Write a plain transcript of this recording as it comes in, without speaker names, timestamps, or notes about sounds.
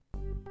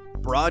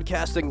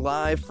broadcasting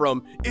live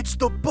from It's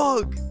the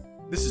Bug.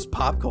 This is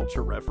Pop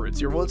Culture Reference,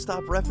 your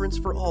one-stop reference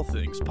for all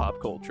things pop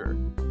culture.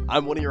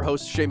 I'm one of your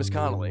hosts, Seamus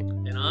Connolly.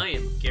 And I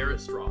am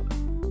Garrett Strada.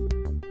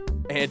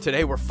 And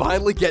today we're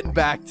finally getting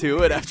back to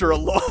it after a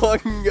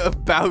long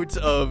bout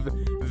of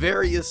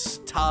various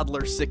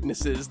toddler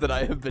sicknesses that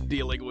I have been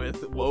dealing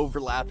with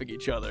overlapping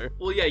each other.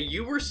 Well, yeah,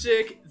 you were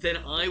sick, then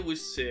I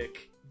was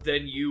sick,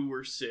 then you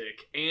were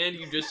sick, and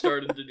you just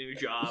started the new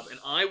job, and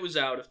I was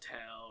out of town.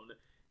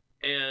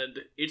 And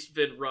it's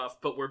been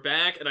rough, but we're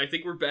back, and I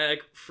think we're back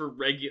for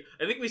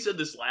I think we said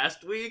this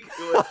last week,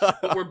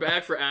 but we're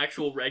back for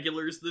actual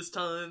regulars this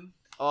time.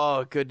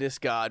 Oh, goodness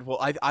God. Well,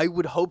 I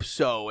would hope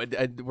so,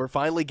 and we're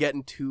finally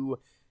getting to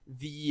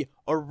the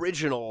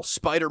original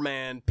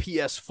Spider-Man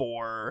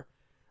PS4.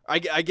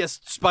 I guess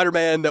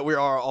Spider-Man that we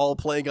are all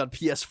playing on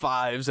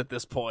PS5s at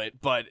this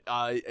point, but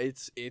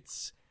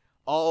it's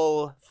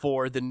all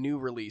for the new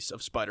release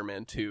of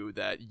Spider-Man 2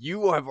 that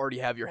you have already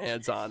have your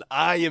hands on.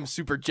 I am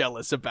super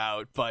jealous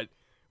about, but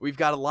we've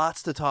got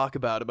lots to talk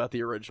about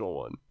the original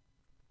one.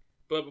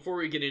 But before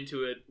we get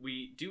into it,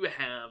 we do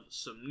have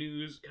some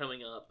news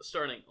coming up,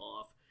 starting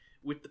off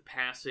with the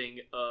passing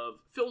of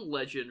film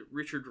legend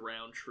Richard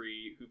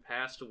Roundtree, who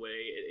passed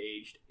away at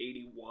age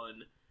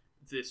 81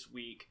 this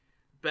week.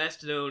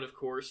 Best known, of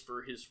course,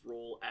 for his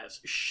role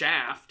as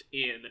Shaft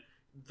in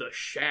the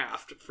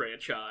Shaft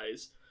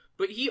franchise.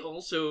 But he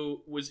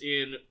also was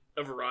in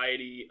a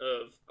variety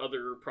of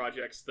other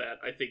projects that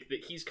I think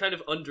that he's kind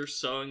of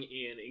undersung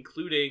in,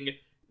 including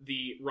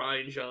the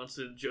Rian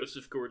Johnson,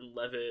 Joseph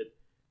Gordon-Levitt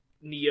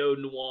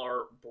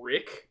neo-noir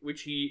Brick,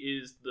 which he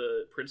is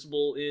the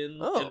principal in,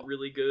 and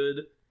really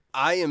good.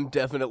 I am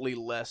definitely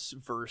less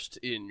versed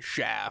in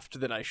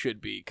Shaft than I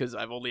should be, because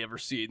I've only ever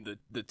seen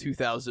the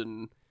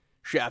 2000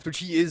 Shaft, which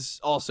he is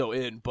also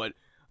in, but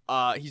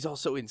he's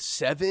also in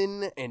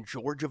Seven and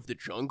George of the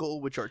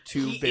Jungle, which are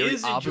two very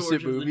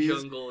opposite movies.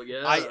 George of the Jungle,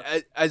 yeah.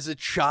 I, as a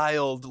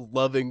child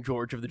loving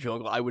George of the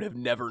Jungle, I would have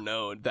never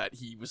known that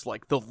he was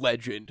like the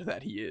legend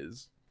that he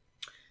is.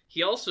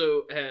 He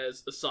also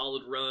has a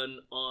solid run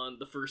on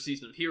the first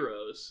season of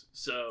Heroes,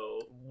 so...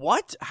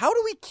 What? How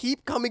do we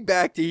keep coming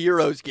back to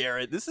Heroes,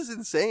 Garrett? This is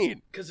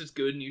insane. Because it's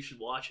good and you should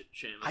watch it,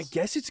 Seamus. I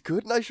guess it's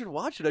good and I should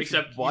watch it.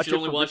 Except you should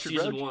only watch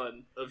season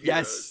 1 of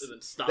Heroes and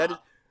then stop. That is,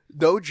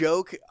 no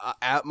joke,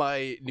 at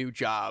my new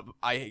job,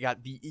 I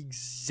got the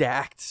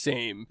exact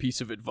same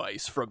piece of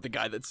advice from the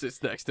guy that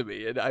sits next to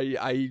me, and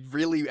I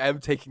really am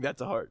taking that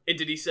to heart. And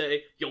did he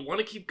say, you'll want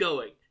to keep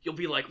going? You'll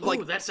be like,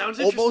 ooh, that sounds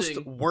interesting.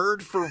 Almost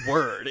word for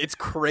word. It's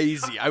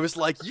crazy. I was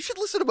like, you should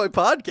listen to my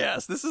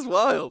podcast. This is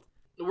wild.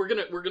 We're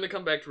gonna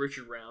come back to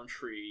Richard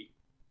Roundtree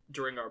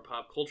during our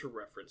pop culture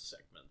reference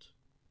segment.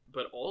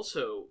 But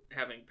also,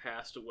 having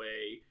passed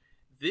away,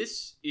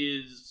 this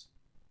is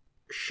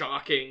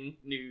shocking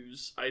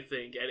news, I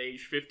think, at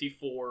age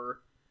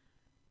 54.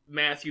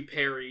 Matthew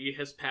Perry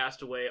has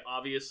passed away,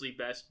 obviously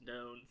best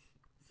known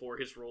for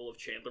his role of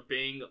Chandler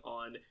Bing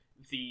on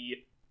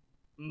the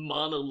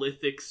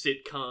monolithic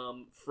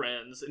sitcom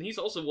Friends, and he's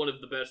also one of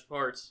the best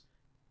parts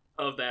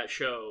of that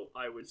show,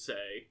 I would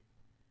say.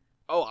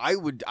 Oh,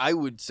 I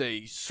would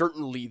say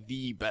certainly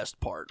the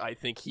best part. I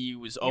think he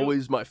was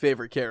always my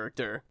favorite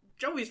character.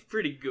 Joey's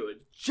pretty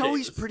good.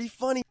 Joey's pretty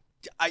funny.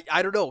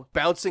 I don't know,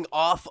 bouncing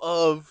off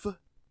of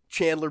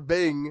Chandler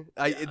Bing,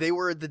 they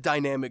were the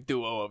dynamic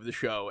duo of the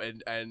show,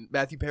 and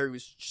Matthew Perry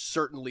was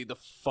certainly the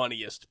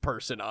funniest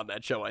person on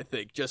that show, I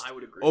think, just I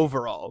would agree.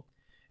 Overall.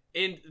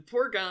 And the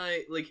poor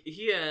guy, like,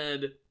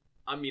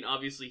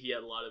 obviously he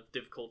had a lot of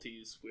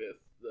difficulties with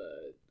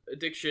the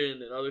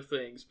addiction and other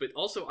things, but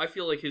also I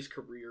feel like his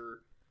career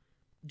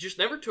just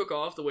never took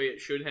off the way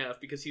it should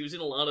have, because he was in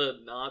a lot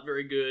of not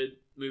very good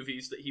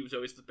movies that he was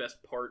always the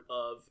best part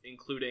of,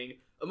 including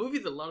a movie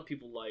that a lot of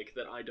people like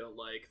that I don't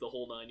like, The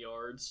Whole Nine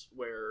Yards,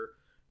 where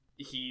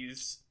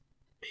he's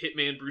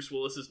Hitman Bruce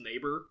Willis's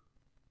neighbor.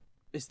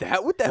 Is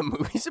that what that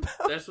movie's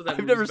about? That's what that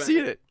I've never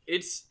seen it.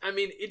 It's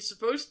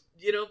supposed,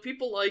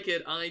 people like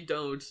it, I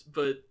don't,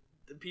 but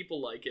people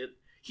like it.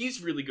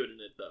 He's really good in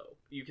it, though.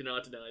 You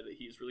cannot deny that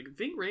he's really good.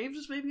 Ving Rhames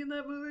is maybe in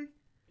that movie?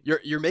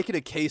 You're making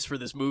a case for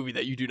this movie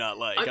that you do not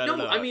like. I don't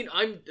know.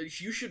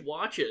 You should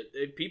watch it.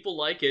 If people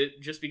like it,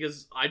 just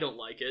because I don't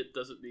like it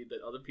doesn't mean that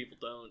other people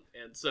don't.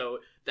 And so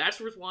that's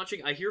worth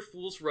watching. I hear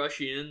Fools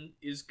Rush In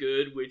is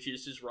good, which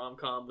is his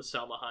rom-com with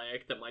Salma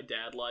Hayek that my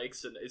dad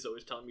likes and is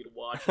always telling me to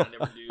watch, and I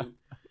never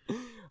do.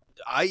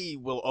 I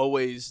will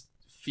always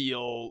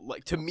feel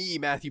like, to me,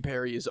 Matthew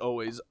Perry is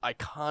always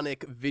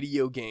iconic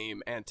video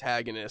game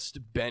antagonist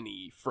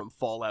Benny from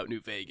Fallout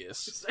New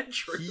Vegas. Is that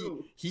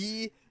true?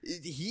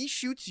 He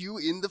shoots you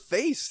in the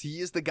face. He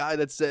is the guy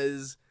that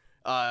says,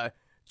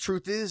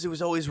 truth is, it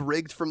was always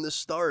rigged from the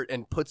start,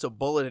 and puts a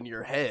bullet in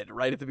your head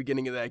right at the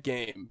beginning of that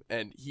game.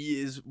 And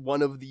he is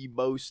one of the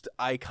most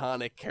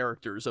iconic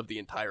characters of the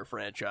entire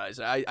franchise.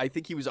 I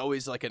think he was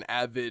always like an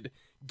avid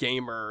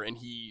gamer, and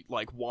he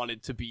like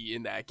wanted to be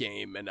in that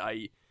game, and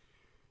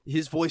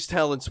his voice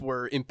talents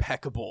were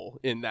impeccable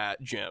in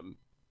that gym.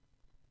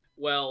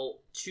 Well,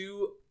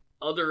 to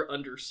other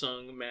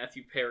undersung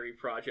Matthew Perry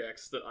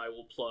projects that I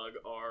will plug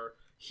are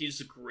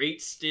his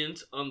great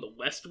stint on The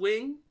West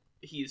Wing.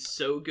 He is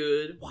so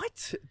good.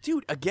 What?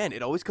 Dude, again,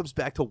 it always comes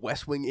back to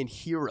West Wing and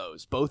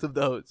Heroes, both of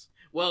those.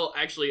 Well,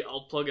 actually,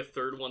 I'll plug a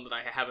third one that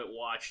I haven't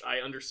watched. I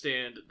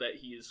understand that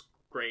he is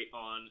great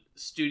on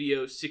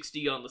Studio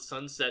 60 on the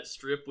Sunset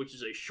Strip, which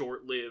is a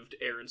short-lived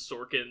Aaron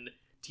Sorkin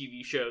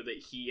TV show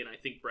that he and I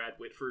think Brad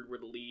Whitford were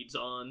the leads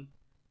on.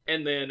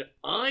 And then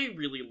I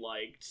really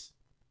liked,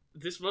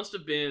 this must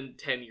have been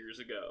 10 years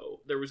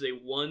ago, there was a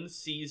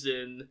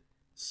one-season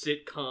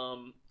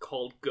sitcom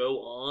called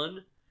Go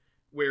On,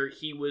 where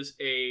he was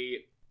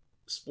a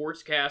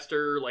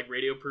sportscaster, like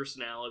radio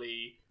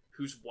personality,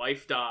 whose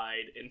wife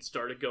died and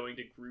started going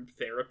to group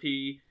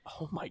therapy.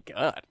 Oh my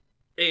god.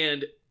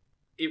 And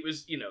it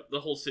was, the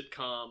whole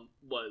sitcom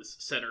was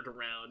centered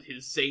around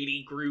his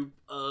zany group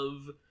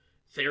of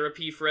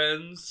therapy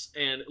friends,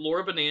 and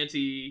Laura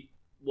Benanti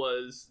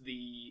was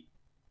the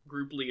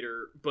group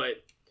leader,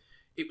 but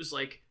it was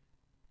like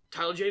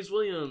Tyler James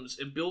Williams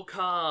and Bill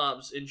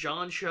Cobbs and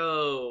John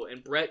Cho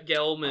and Brett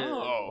Gelman.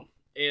 Oh.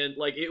 And,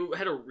 like, it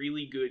had a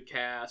really good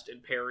cast,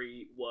 and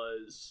Perry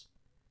was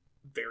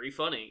very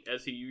funny,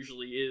 as he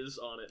usually is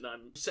on it. And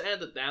I'm sad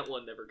that that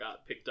one never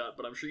got picked up,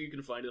 but I'm sure you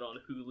can find it on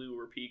Hulu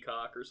or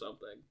Peacock or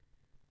something.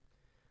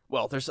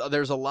 Well, there's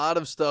a lot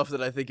of stuff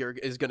that I think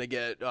is going to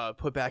get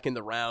put back in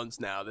the rounds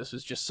now. This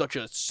was just such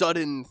a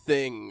sudden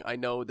thing. I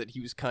know that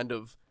he was kind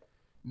of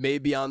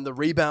maybe on the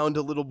rebound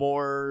a little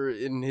more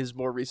in his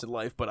more recent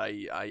life, but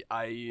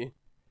I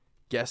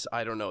guess,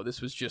 I don't know, this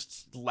was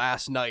just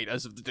last night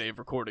as of the day of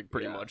recording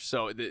pretty much,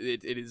 so it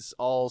is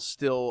all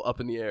still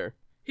up in the air.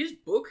 His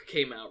book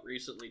came out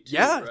recently too,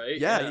 yeah, right?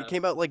 Yeah, it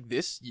came out like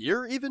this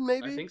year even,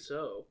 maybe? I think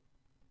so.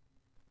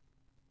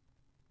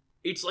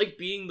 It's like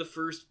being the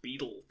first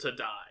Beatle to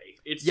die.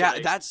 It's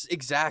like, that's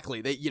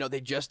exactly. They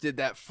just did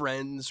that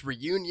Friends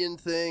reunion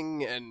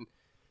thing, and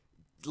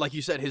like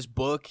you said, his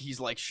book, he's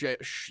like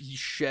he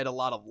shed a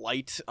lot of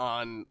light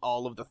on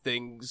all of the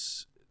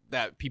things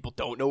that people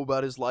don't know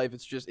about his life.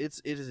 It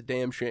is a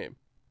damn shame.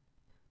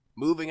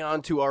 Moving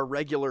on to our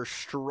regular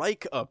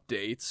strike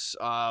updates.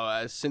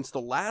 Since the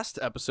last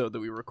episode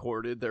that we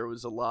recorded, there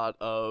was a lot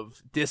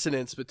of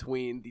dissonance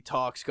between the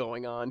talks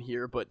going on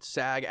here, but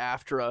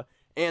SAG-AFTRA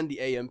and the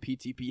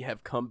AMPTP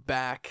have come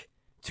back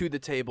to the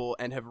table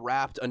and have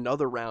wrapped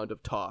another round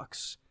of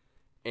talks.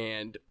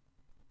 And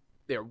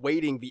they're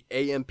waiting the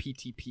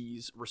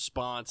AMPTP's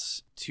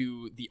response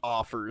to the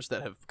offers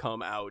that have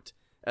come out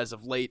as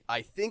of late.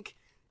 I think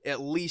at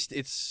least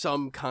it's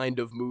some kind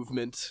of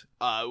movement.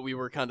 We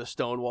were kind of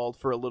stonewalled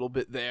for a little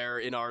bit there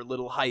in our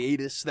little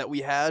hiatus that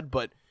we had,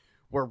 but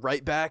we're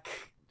right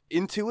back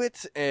into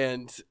it,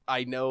 and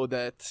I know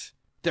that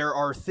there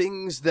are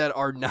things that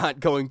are not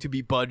going to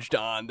be budged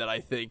on that I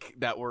think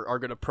that are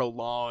going to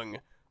prolong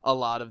a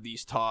lot of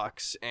these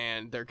talks,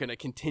 and they're going to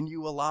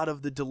continue a lot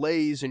of the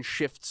delays and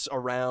shifts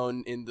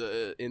around in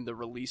the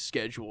release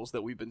schedules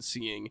that we've been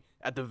seeing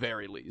at the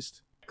very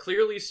least.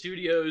 Clearly,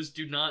 studios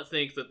do not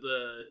think that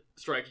the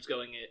strike is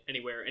going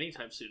anywhere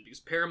anytime soon,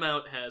 because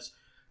Paramount has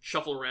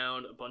shuffled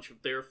around a bunch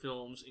of their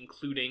films,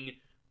 including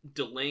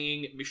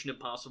delaying Mission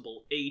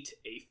Impossible 8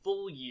 a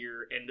full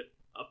year and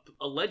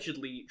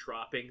allegedly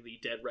dropping the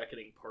Dead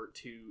Reckoning Part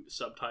 2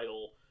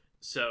 subtitle.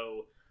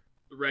 So,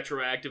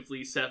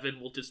 retroactively, 7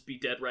 will just be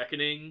Dead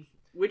Reckoning,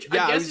 which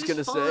I guess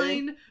is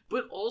fine,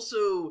 but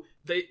also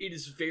that it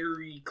is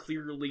very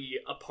clearly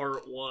a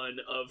Part 1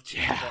 of 2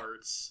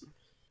 parts.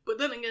 But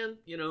then again,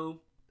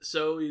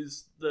 so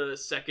is the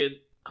second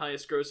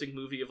highest grossing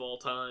movie of all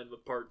time, a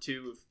Part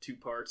 2 of 2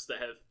 parts that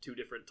have 2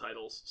 different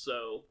titles,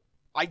 so...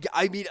 I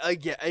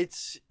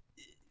guess,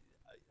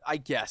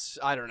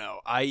 I don't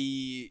know.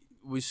 I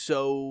was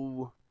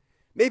so...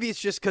 Maybe it's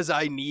just because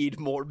I need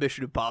more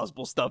Mission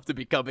Impossible stuff to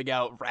be coming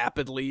out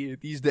rapidly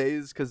these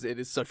days, because it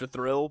is such a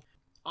thrill.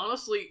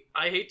 Honestly,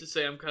 I hate to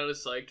say I'm kind of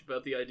psyched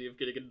about the idea of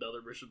getting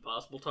another Mission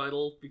Impossible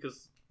title,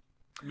 because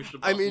Mission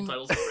Impossible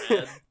titles are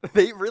rad.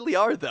 They really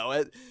are,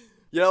 though.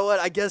 You know what?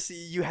 I guess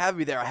you have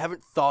me there. I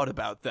haven't thought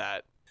about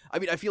that. I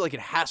mean, I feel like it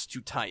has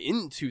to tie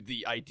into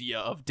the idea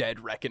of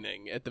Dead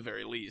Reckoning, at the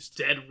very least.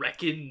 Dead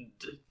Reckoned.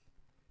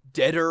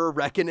 Deader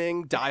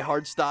Reckoning, Die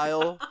Hard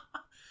style.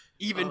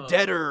 Even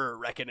Deader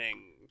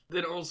Reckoning.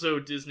 Then also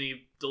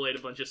Disney delayed a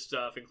bunch of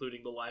stuff,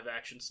 including the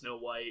live-action Snow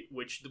White,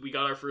 which we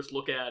got our first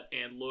look at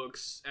and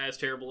looks as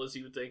terrible as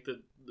you would think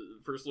that the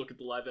first look at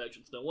the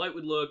live-action Snow White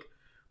would look.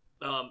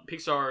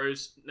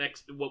 Pixar's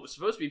what was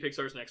supposed to be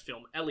Pixar's next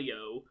film,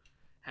 Elio,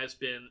 has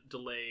been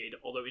delayed,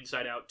 although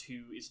Inside Out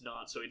 2 is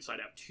not, so Inside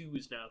Out 2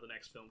 is now the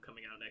next film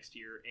coming out next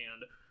year,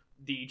 and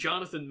the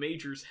Jonathan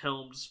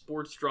Majors-helmed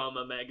sports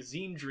drama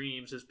magazine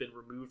Dreams has been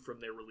removed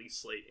from their release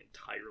slate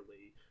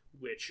entirely,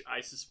 which I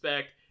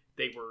suspect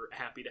they were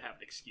happy to have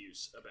an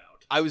excuse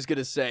about. I was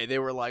gonna say, they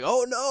were like,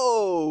 oh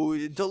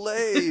no,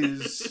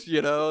 delays,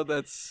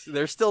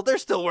 they're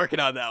still working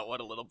on that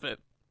one a little bit.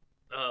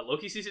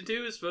 Loki season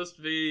 2 is supposed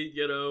to be,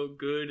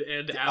 good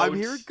and out. I'm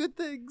hearing good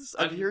things.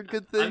 I'm hearing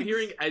good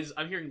things.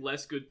 I'm hearing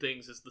less good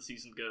things as the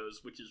season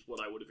goes, which is what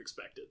I would have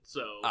expected.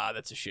 So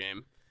that's a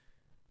shame.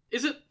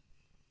 Is it?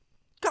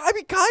 I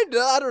mean, kinda.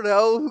 I don't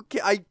know.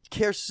 I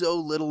care so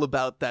little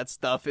about that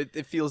stuff.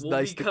 It feels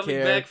nice to care. We'll be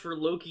coming back for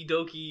Loki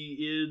Doki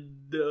in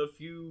a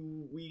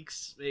few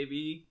weeks,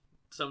 maybe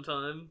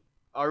sometime.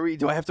 Are we?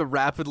 Do I have to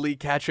rapidly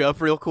catch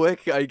up real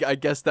quick? I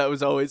guess that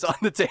was always on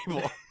the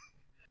table.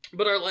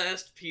 But our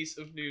last piece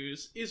of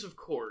news is, of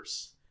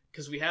course,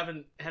 because we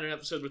haven't had an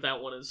episode with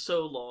that one in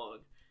so long,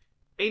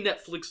 a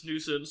Netflix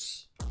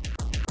nuisance.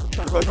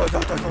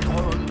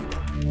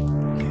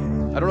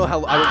 I don't know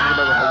how. I don't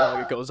remember how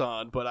long it goes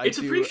on, but it's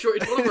pretty short.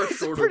 It's one of our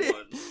shorter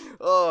ones.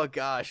 Oh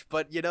gosh,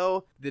 but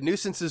the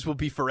nuisances will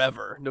be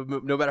forever,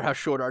 no matter how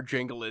short our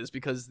jingle is,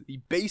 because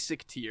the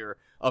basic tier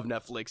of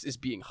Netflix is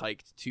being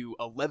hiked to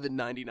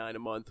 $11.99 a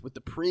month, with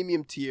the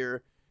premium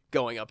tier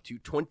going up to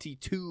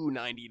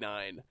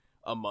 $22.99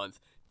 a month.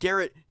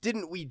 Garrett,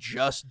 didn't we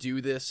just do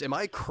this? Am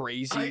I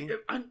crazy?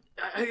 I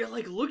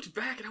like looked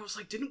back and I was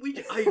like, didn't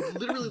we? I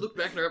literally looked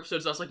back in our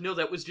episodes. And I was like, no,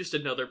 that was just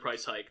another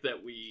price hike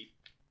that we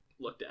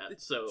looked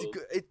at. So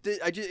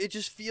it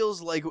just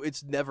feels like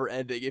it's never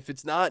ending. If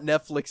it's not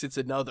Netflix, it's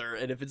another,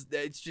 and if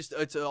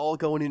it's all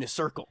going in a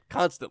circle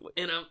constantly.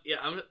 And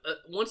I'm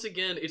once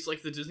again, it's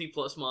like the Disney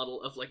Plus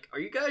model of like, are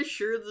you guys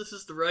sure this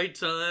is the right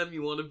time?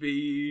 You want to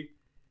be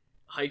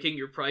hiking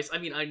your price? I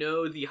mean, I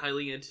know the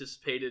highly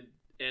anticipated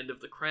End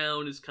of the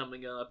Crown is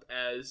coming up,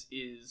 as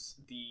is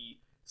the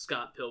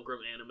Scott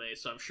Pilgrim anime,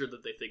 so I'm sure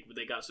that they think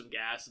they got some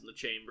gas in the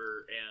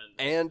chamber.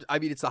 And I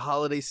mean, it's the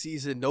holiday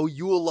season. No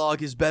Yule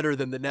log is better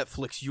than the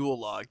Netflix Yule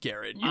log,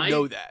 Garrett. You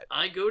know that.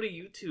 I go to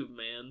YouTube,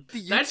 man.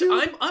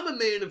 YouTube? I'm a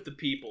man of the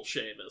people,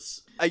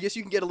 Seamus. I guess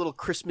you can get a little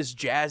Christmas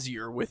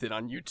jazzier with it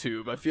on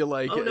YouTube. I feel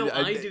like... Oh, no,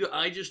 I do.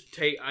 I just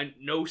take...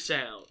 no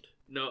sound.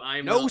 No,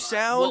 I'm no not,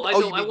 sound.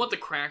 I want the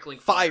crackling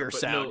fire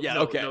sound.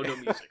 Okay. No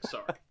music.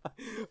 Sorry.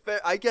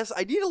 I guess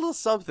I need a little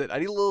something. I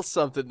need a little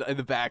something in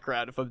the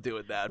background if I'm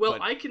doing that. Well,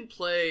 I can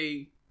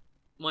play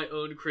my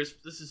own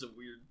Christmas. This is a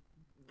weird.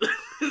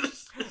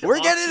 We're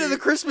getting into the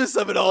Christmas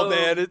of it all,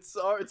 man. It's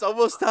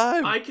almost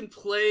time. I can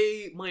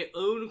play my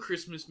own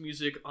Christmas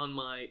music on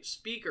my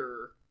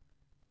speaker,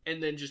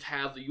 and then just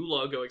have the Yule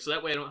log going, so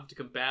that way I don't have to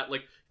combat,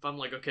 like, if I'm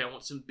like, okay, I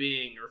want some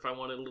Bing, or if I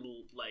want a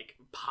little, like,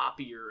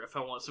 poppier, if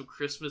I want some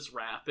Christmas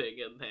wrapping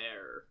in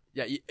there.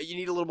 Yeah, you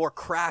need a little more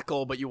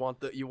crackle, but you want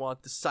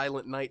the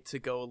Silent Night to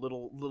go a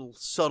little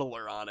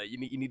subtler on it. You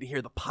need to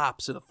hear the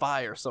pops of the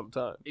fire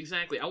sometime.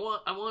 Exactly. I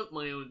want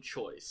my own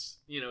choice.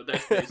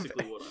 That's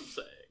basically what I'm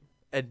saying.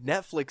 And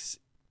Netflix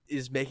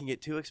is making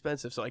it too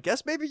expensive, so I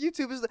guess maybe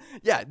YouTube is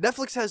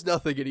Netflix has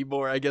nothing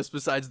anymore, I guess,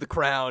 besides The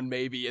Crown,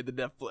 maybe, and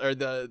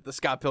the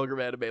Scott Pilgrim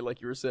anime, like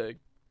you were saying.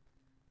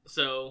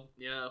 So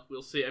yeah,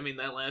 we'll see. I mean,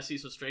 that last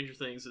season of Stranger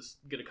Things is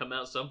gonna come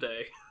out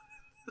someday.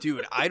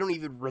 Dude, I don't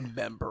even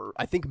remember.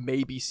 I think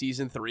maybe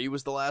season 3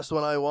 was the last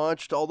one I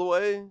watched all the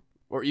way,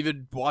 or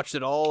even watched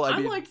it all. I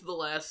mean, liked the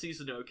last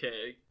season.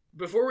 Okay.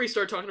 Before we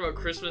start talking about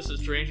Christmas and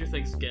Stranger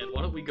Things again,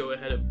 why don't we go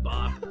ahead and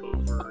bop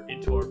over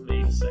into our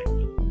main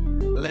segment?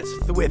 Let's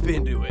thwip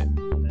into it.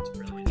 That's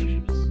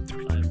brilliant.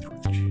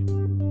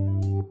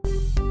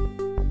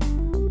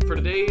 For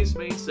today's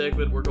main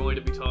segment, we're going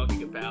to be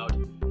talking about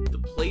the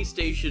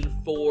PlayStation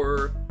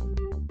 4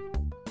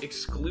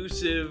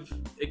 exclusive,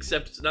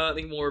 except it's not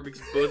anymore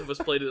because both of us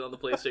played it on the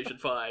PlayStation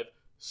 5,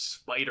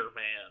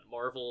 Spider-Man.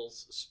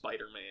 Marvel's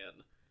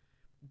Spider-Man.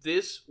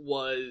 This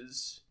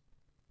was...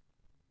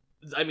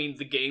 I mean,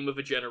 the game of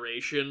a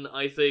generation,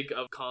 I think,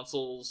 of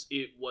consoles.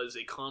 It was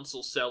a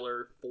console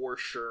seller for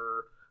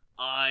sure.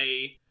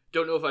 I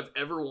don't know if I've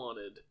ever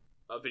wanted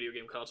a video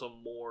game console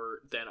more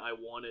than I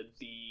wanted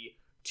the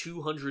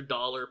 $200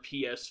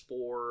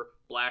 PS4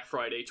 Black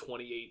Friday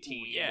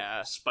 2018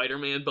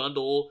 Spider-Man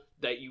bundle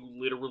that you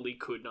literally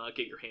could not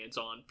get your hands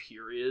on,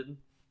 period.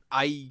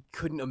 I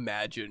couldn't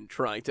imagine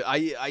trying to...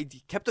 I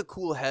kept a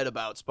cool head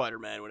about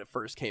Spider-Man when it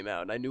first came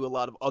out, and I knew a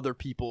lot of other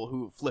people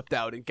who flipped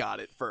out and got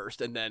it first,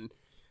 and then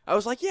I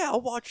was like, yeah,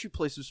 I'll watch you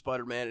play some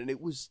Spider-Man, and it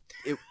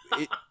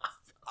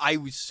I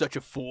was such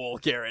a fool,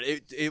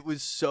 Garrett. It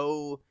was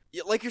so...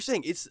 Like you're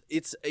saying,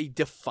 it's a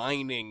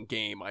defining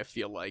game, I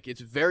feel like.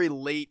 It's very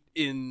late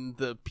in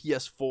the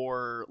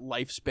PS4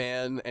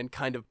 lifespan and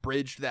kind of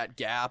bridged that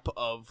gap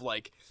of,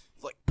 like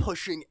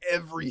pushing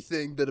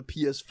everything that a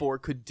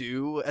PS4 could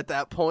do at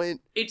that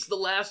point. It's the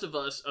Last of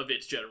Us of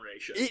its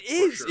generation. It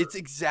is. Sure. It's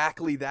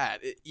exactly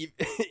that.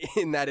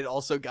 In that it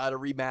also got a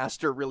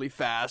remaster really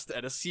fast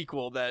and a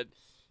sequel that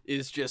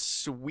is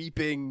just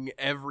sweeping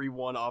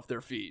everyone off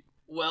their feet.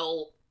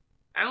 Well,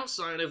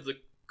 outside of the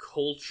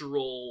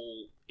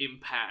cultural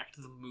impact,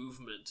 the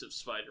movement of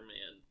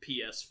Spider-Man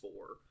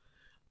PS4,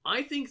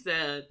 I think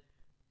that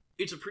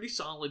it's a pretty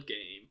solid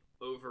game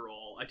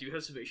overall. I do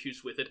have some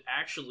issues with it,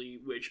 actually,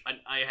 which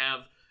I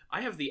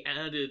have the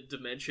added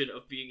dimension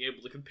of being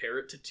able to compare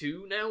it to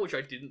 2 now, which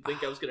I didn't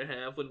think I was going to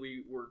have when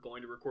we were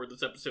going to record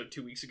this episode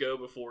 2 weeks ago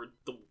before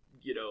the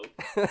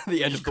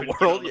the end of the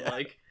world.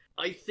 Yeah.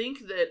 I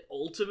think that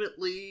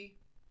ultimately,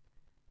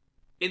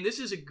 and this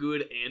is a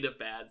good and a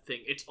bad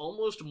thing, it's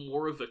almost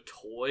more of a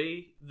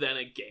toy than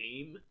a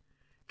game.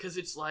 Because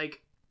it's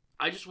like,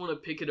 I just want to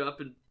pick it up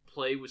and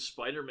play with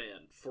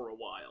Spider-Man for a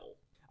while.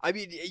 I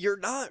mean, you're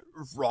not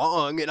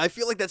wrong, and I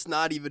feel like that's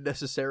not even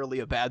necessarily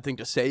a bad thing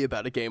to say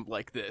about a game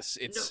like this.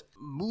 It's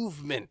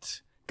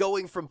movement.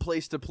 Going from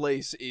place to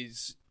place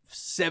is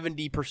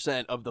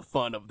 70% of the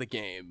fun of the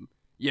game,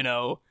 you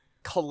know?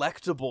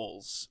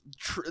 Collectibles.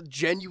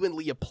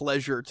 Genuinely a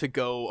pleasure to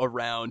go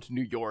around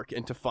New York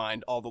and to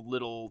find all the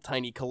little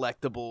tiny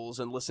collectibles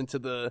and listen to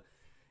the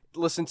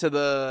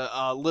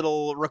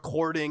little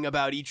recording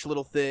about each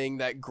little thing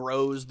that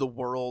grows the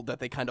world that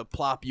they kind of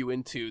plop you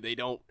into.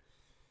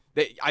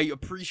 I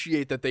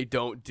appreciate that they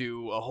don't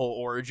do a whole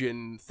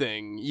origin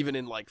thing, even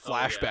in like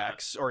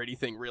flashbacks or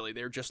anything really.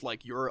 They're just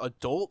like, you're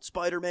adult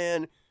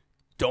Spider-Man.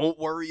 Don't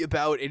worry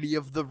about any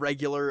of the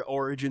regular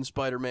origin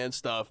Spider-Man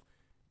stuff.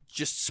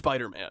 Just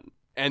Spider-Man.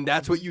 And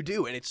that's what you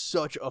do. And it's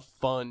such a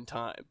fun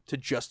time to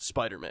just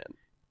Spider-Man.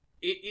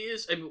 It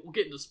is, I mean, we'll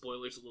get into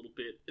spoilers a little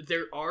bit.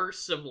 There are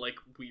some, like,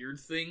 weird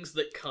things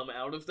that come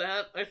out of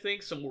that, I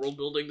think. Some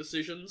world-building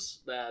decisions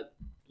that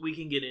we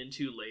can get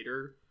into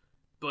later.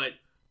 But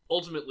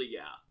ultimately,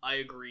 yeah, I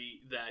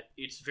agree that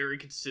it's very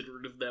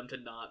considerate of them to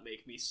not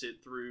make me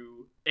sit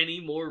through any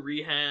more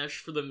rehash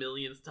for the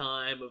millionth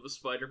time of a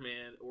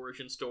Spider-Man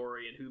origin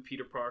story and who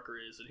Peter Parker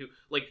is and who,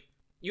 like,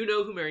 you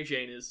know who Mary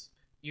Jane is,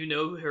 you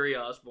know who Harry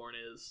Osborn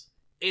is,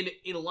 and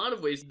in a lot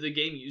of ways, the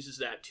game uses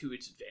that to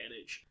its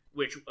advantage,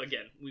 which,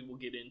 again, we will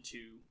get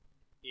into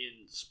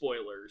in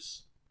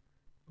spoilers.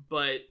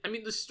 But, I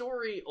mean, the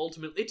story,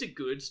 ultimately, it's a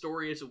good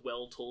story, it's a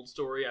well-told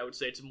story. I would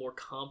say it's a more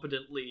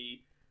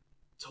competently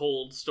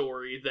told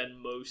story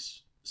than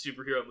most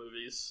superhero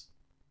movies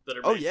that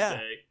are made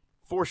today.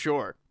 For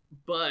sure.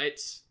 But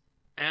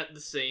at the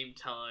same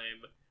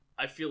time,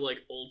 I feel like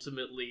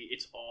ultimately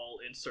it's all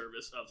in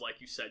service of, like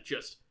you said,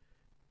 just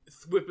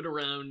whipping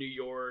around New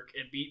York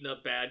and beating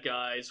up bad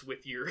guys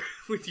with your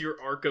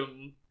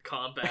Arkham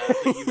combat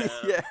that you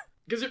have. Yeah.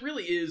 Because it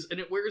really is, and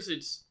it wears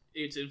its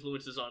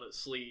influences on its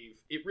sleeve.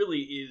 It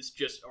really is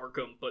just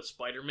Arkham but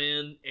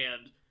Spider-Man,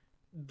 and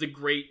the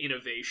great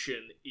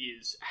innovation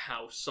is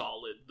how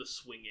solid the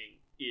swinging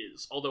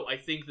is. Although I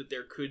think that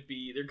there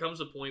comes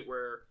a point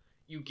where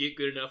you get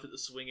good enough at the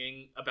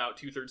swinging about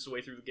 2/3 of the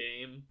way through the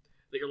game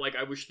that you're like,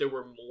 I wish there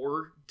were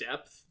more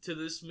depth to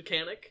this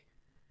mechanic.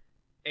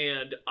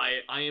 And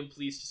I am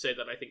pleased to say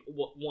that I think,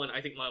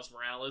 I think Miles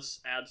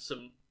Morales adds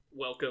some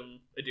welcome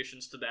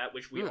additions to that,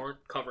 which we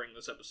aren't covering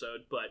this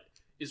episode, but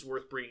is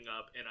worth bringing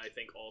up, and I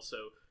think also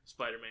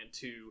Spider-Man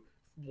 2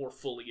 more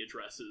fully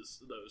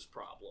addresses those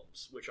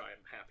problems, which I am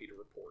happy to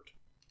report.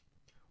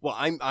 Well,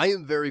 I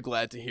am very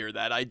glad to hear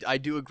that. I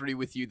do agree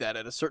with you that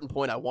at a certain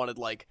point I wanted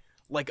like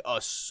a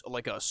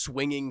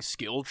swinging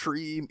skill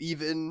tree,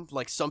 even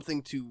like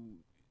something to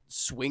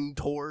swing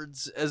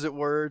towards, as it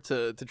were,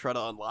 to try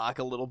to unlock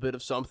a little bit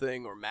of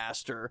something or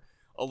master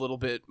a little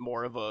bit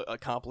more of a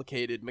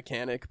complicated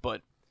mechanic.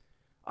 But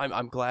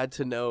I'm glad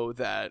to know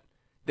that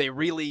they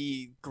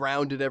really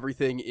grounded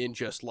everything in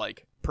just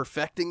like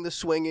perfecting the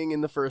swinging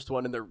in the first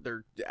one, and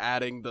they're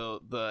adding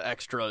the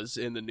extras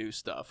in the new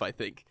stuff. I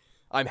think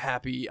I'm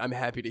happy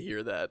to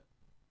hear that.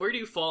 Where do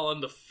you fall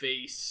on the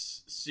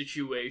face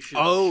situation?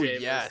 Oh, Seamus,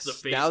 yes. the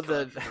face now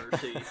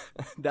controversy.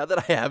 Now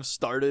that I have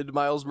started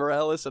Miles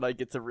Morales and I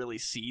get to really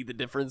see the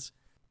difference,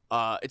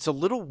 it's a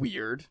little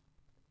weird.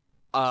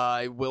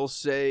 I will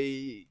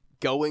say,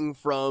 going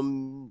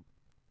from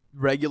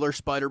regular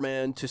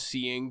Spider-Man to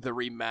seeing the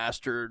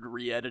remastered,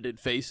 re-edited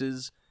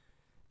faces,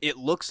 it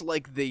looks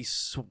like they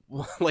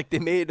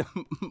made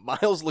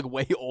Miles look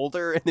way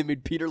older and they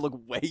made Peter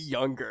look way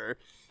younger.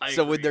 I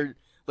so agree.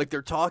 when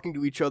they're talking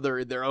to each other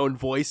in their own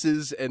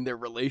voices and their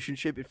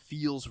relationship, it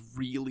feels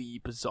really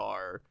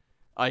bizarre.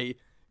 I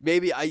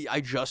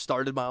just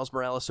started Miles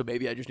Morales, so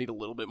maybe I just need a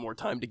little bit more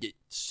time to get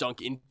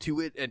sunk into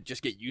it and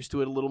just get used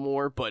to it a little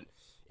more, but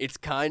it's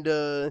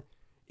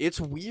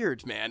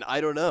weird, man. I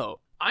don't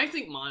know. I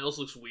think Miles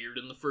looks weird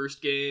in the first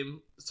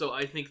game, so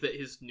I think that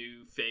his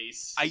new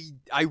face...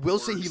 I will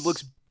say he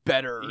looks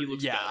better. He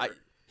looks better.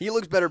 He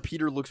looks better.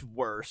 Peter looks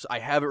worse. I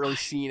haven't really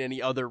seen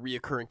any other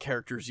reoccurring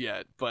characters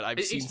yet, but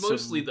It's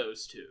mostly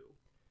those two.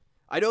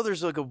 I know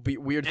there's like a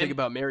weird thing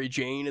about Mary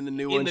Jane in the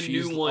new one.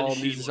 She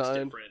looks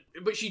different,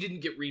 but she didn't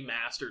get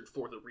remastered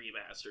for the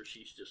remaster.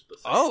 She's just the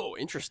same. Oh,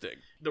 interesting.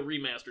 The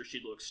remaster, she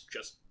looks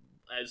just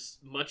as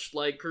much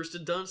like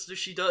Kirsten Dunst as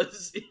she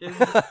does in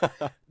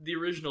the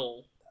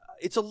original.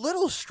 It's a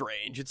little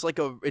strange. It's like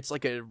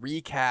a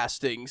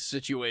recasting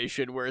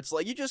situation where it's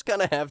like you just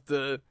kind of have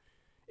to.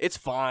 It's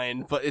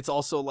fine, but it's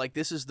also like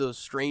this is the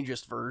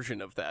strangest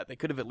version of that. They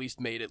could have at least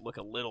made it look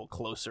a little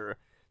closer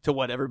to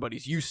what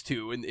everybody's used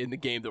to in the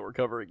game that we're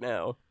covering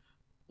now.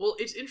 Well,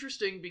 it's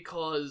interesting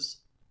because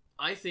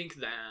I think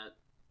that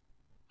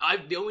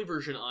the only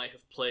version I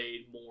have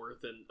played more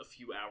than a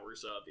few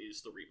hours of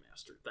is the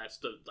remaster. That's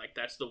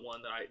the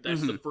one that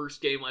that's the first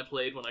game I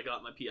played when I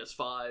got my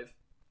PS5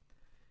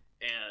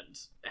 and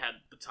had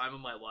the time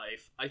of my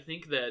life. I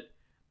think that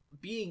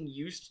being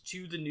used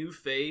to the new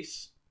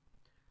face,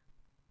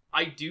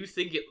 I do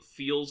think it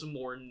feels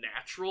more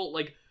natural.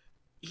 Like,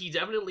 he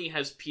definitely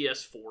has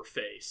PS4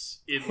 face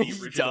in the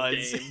original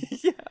game.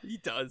 Yeah, he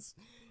does.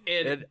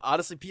 And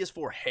honestly,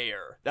 PS4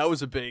 hair. That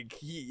was a big...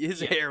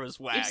 His hair was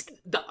whack. It's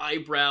the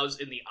eyebrows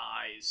and the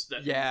eyes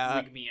that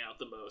wig me out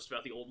the most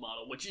about the old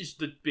model, which is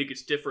the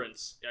biggest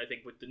difference, I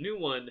think, with the new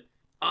one.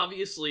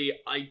 Obviously,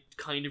 I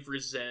kind of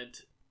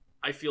resent...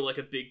 I feel like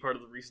a big part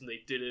of the reason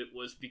they did it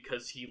was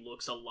because he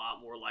looks a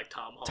lot more like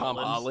Tom Holland. Tom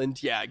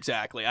Holland, yeah,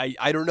 exactly.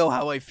 I don't know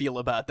how I feel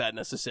about that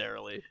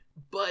necessarily.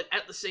 But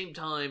at the same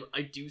time,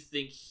 I do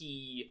think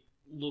he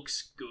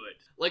looks good.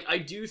 Like, I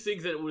do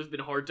think that it would have been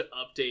hard to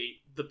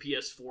update the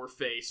PS4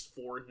 face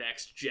for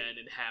next gen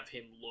and have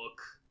him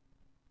look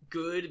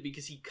good,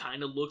 because he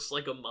kind of looks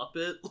like a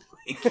Muppet.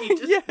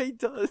 Yeah, he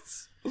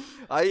does.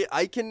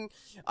 I can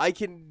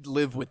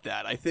live with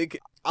that. I think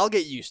I'll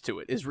get used to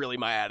it, is really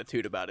my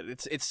attitude about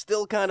it. It's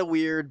still kind of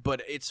weird,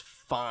 but it's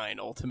fine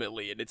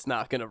ultimately, and it's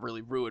not going to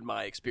really ruin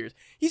my experience.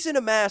 He's in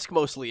a mask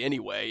mostly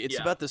anyway. It's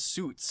about the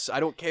suits. I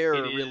don't care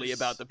really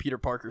about the Peter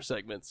Parker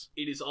segments.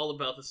 It is all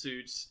about the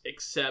suits,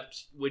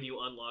 except when you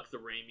unlock the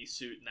Raimi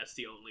suit, and that's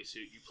the only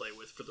suit you play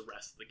with for the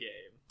rest of the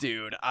game.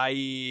 Dude,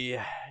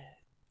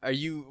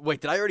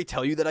 Wait, did I already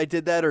tell you that I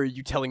did that, or are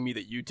you telling me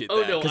that you did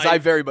that? Because I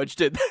very much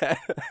did that.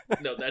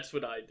 No, that's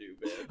what I do,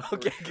 man.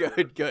 Okay, sure.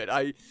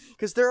 Good.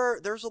 Because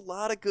there's a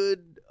lot of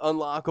good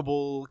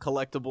unlockable,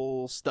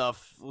 collectible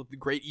stuff with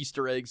great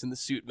Easter eggs in the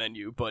suit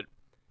menu, but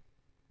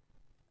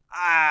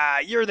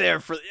you're there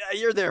for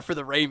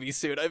the Raimi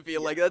suit. I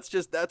feel like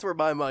that's where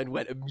my mind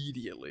went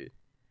immediately.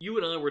 You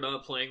and I were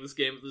not playing this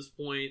game at this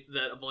point.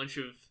 That a bunch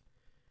of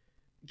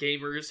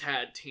gamers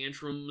had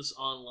tantrums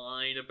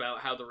online about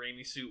how the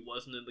Raimi suit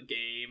wasn't in the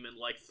game and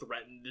like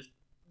threatened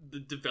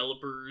the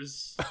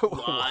developers'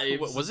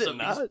 lives. Was it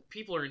not?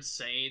 People are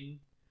insane.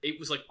 It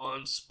was like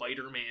on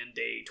Spider-Man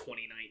Day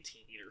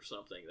 2019 or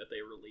something that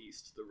they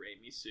released the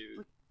Raimi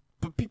suit.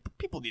 But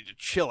people need to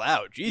chill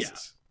out,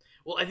 Jesus. Yeah.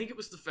 Well, I think it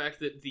was the fact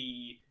that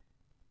the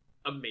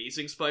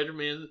Amazing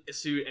Spider-Man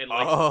suit and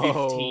like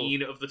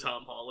 15 of the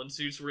Tom Holland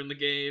suits were in the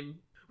game.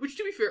 Which,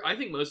 to be fair, I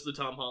think most of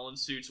the Tom Holland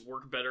suits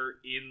work better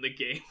in the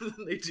game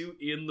than they do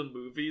in the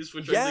movies,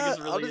 which I think is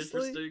really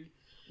interesting.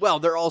 Well,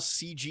 they're all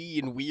CG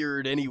and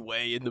weird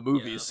anyway in the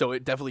movies, so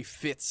it definitely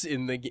fits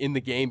in the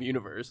game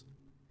universe.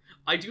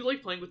 I do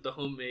like playing with the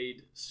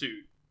homemade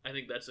suit. I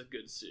think that's a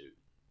good suit.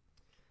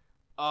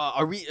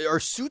 Are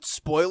suits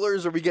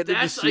spoilers? Are we getting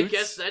into suits? I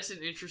guess that's an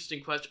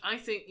interesting question. I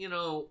think,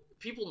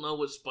 people know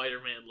what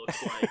Spider-Man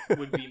looks like,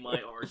 would be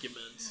my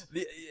argument.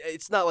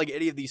 It's not like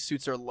any of these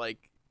suits are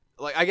like,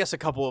 I guess a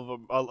couple of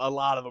them, a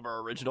lot of them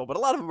are original, but a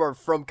lot of them are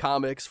from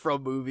comics,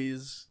 from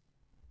movies.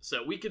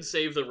 So we can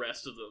save the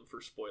rest of them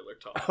for spoiler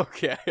talk.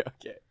 Okay.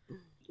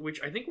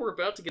 Which I think we're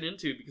about to get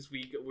into, because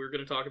we're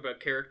going to talk about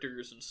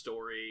characters and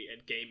story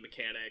and game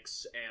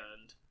mechanics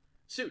and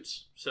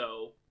suits.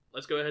 So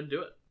let's go ahead and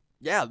do it.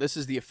 Yeah, this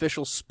is the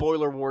official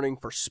spoiler warning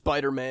for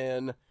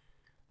Spider-Man.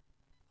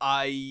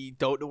 I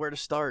don't know where to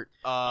start.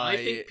 I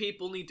think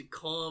people need to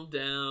calm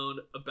down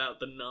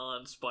about the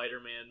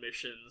non-Spider-Man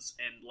missions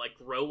and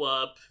grow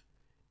up.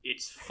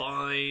 It's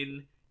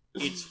fine.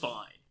 It's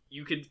fine.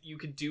 You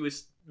could do a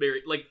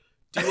Mary.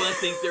 Do I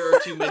think there are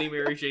too many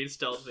Mary Jane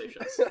stealth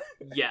missions?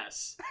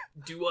 Yes.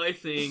 Do I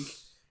think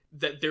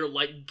that they're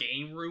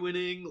game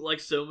ruining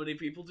like so many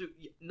people do?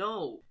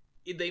 No.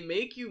 They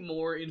make you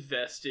more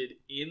invested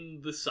in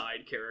the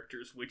side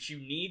characters, which you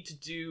need to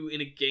do in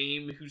a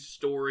game whose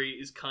story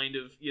is kind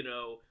of,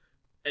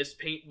 as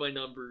paint by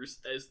numbers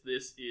as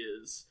this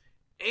is.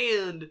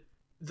 And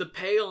the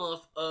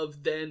payoff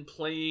of then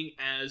playing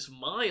as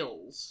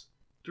Miles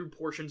through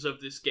portions of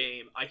this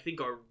game, I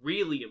think are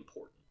really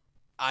important.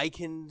 I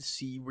can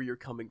see where you're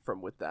coming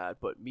from with that,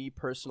 but me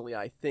personally,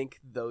 I think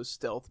those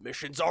stealth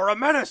missions are a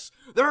menace!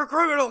 They're a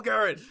criminal,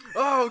 Garrett!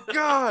 Oh,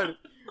 God!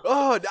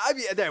 Oh, I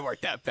mean, they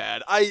weren't that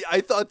bad.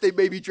 I thought they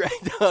maybe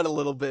dragged on a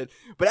little bit,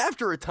 but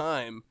after a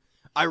time,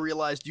 I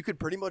realized you could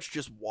pretty much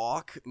just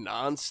walk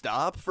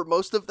nonstop for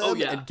most of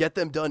them and get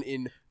them done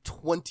in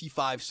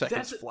 25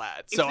 seconds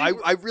flat. So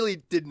I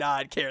really did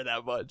not care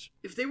that much.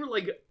 If they were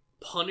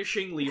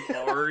punishingly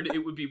hard,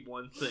 it would be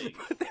one thing.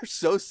 But they're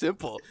so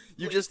simple.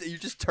 You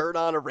just turn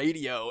on a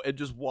radio and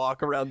just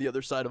walk around the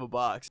other side of a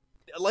box.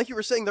 Like you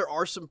were saying, there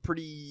are some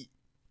pretty...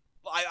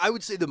 I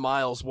would say the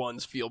Miles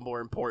ones feel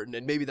more important,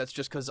 and maybe that's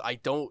just because I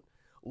don't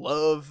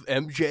love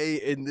MJ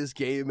in this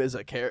game as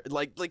a character.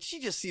 Like she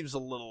just seems a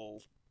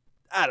little...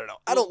 I don't know.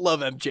 I don't love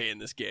MJ in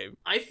this game.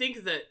 I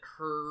think that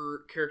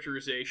her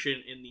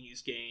characterization in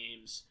these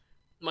games,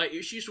 my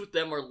issues with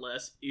them are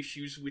less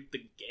issues with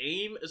the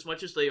game as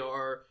much as they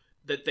are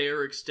that they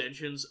are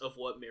extensions of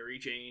what Mary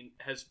Jane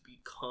has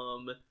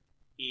become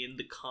in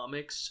the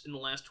comics in the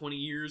last 20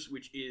 years,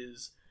 which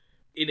is,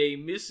 in a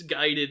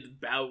misguided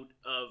bout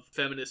of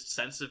feminist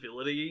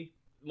sensibility,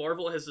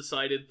 Marvel has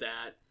decided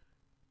that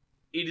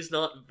it is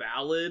not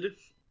valid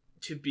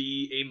to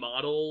be a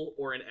model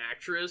or an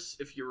actress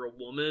if you're a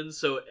woman,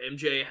 so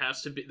MJ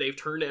has to be... They've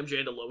turned MJ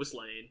into Lois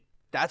Lane.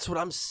 That's what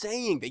I'm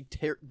saying.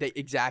 They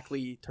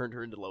exactly turned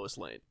her into Lois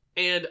Lane.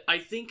 And I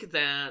think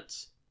that,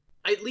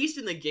 at least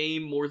in the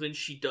game more than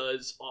she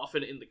does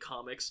often in the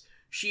comics,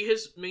 she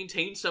has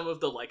maintained some of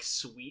the, like,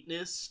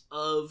 sweetness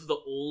of the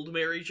old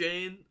Mary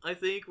Jane, I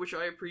think, which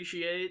I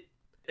appreciate.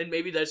 And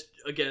maybe that's,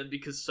 again,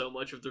 because so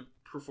much of the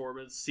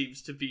performance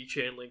seems to be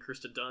channeling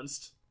Kirsten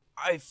Dunst.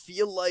 I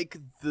feel like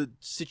the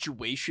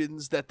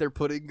situations that they're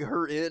putting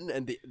her in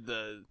and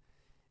the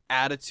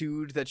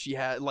attitude that she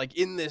had, like,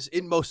 in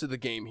most of the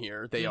game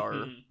here, they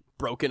are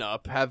broken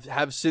up,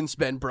 have since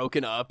been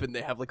broken up, and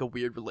they have, like, a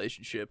weird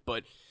relationship,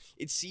 but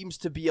it seems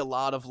to be a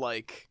lot of,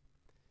 like,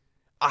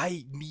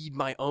 I need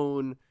my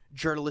own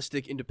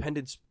journalistic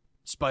independence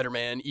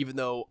Spider-Man, even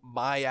though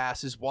my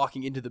ass is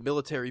walking into the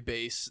military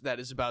base that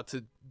is about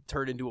to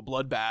turn into a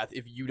bloodbath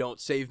if you don't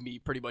save me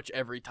pretty much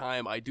every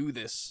time I do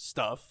this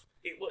stuff.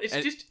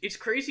 It's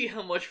crazy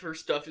how much of her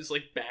stuff is,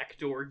 like,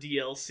 backdoor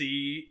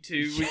DLC,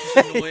 too, which is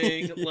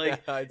annoying.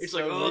 Like, yeah, it's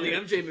like, oh, the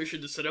MJ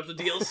mission to set up the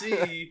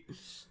DLC.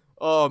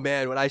 Oh,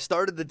 man, when I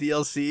started the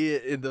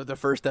DLC in the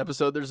first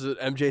episode, there's an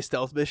MJ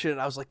stealth mission,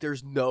 and I was like,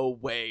 there's no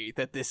way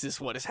that this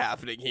is what is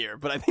happening here.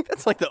 But I think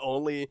that's, like,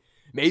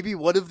 maybe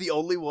one of the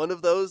only one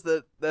of those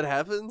that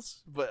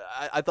happens. But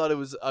I thought it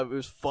was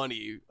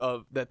funny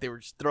that they were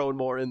just throwing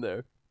more in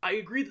there. I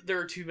agree that there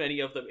are too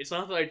many of them. It's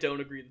not that I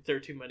don't agree that there are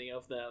too many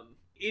of them.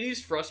 It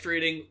is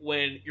frustrating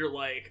when you're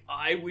like,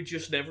 I would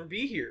just never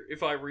be here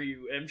if I were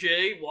you,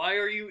 MJ. Why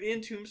are you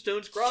in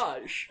Tombstone's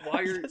garage?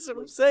 That's what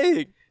I'm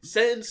saying.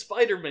 Send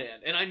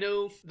Spider-Man. And I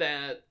know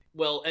that,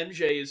 well,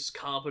 MJ is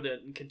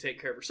competent and can take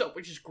care of herself,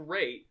 which is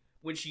great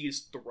when she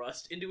is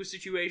thrust into a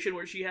situation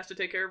where she has to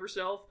take care of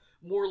herself.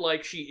 More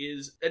like she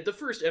is at the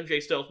first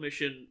MJ stealth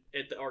mission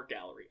at the art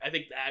gallery. I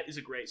think that is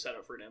a great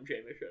setup for an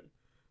MJ mission.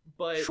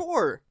 But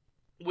sure,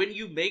 when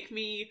you make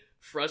me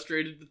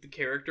frustrated with the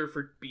character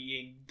for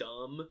being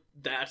dumb,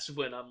 that's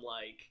when I'm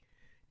like,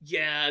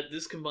 yeah,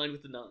 this combined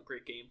with the not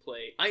great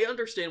gameplay. I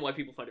understand why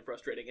people find it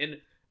frustrating, and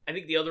I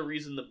think the other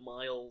reason that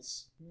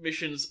Miles'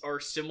 missions are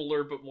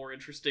similar but more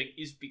interesting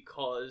is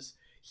because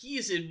he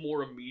is in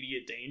more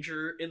immediate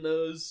danger in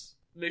those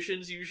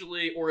missions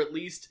usually, or at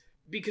least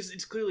because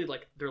it's clearly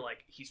like, they're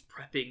like, he's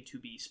prepping to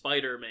be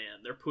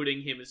Spider-Man. They're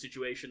putting him in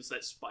situations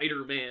that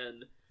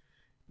Spider-Man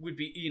would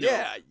be, you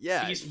know,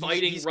 he's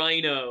fighting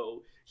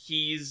Rhino.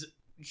 He's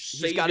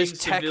got his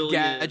tech civilians.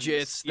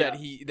 gadgets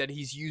that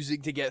he's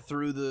using to get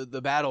through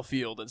the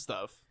battlefield and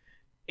stuff.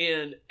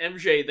 And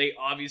MJ, they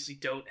obviously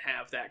don't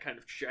have that kind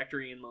of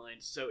trajectory in mind,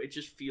 so it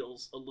just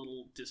feels a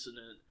little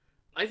dissonant.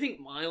 I think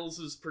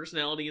Miles'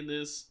 personality in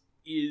this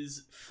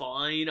is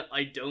fine.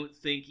 I don't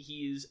think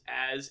he's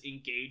as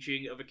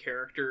engaging of a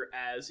character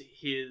as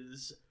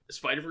his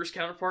Spider-Verse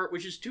counterpart,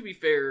 which is, to be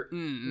fair,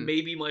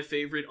 maybe my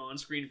favorite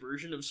on-screen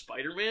version of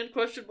Spider-Man, ?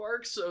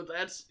 So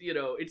that's, you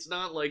know, it's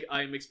not like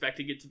I'm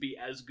expecting it to be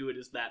as good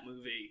as that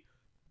movie,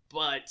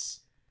 but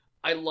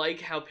I like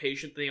how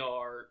patient they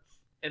are,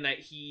 and that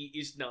he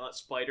is not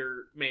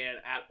Spider-Man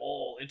at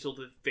all until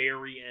the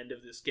very end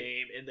of this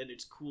game, and then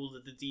it's cool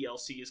that the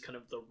DLC is kind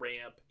of the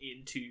ramp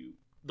into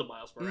the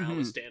Miles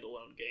Morales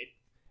standalone game.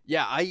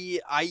 Yeah,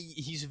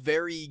 he's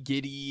very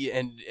giddy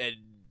and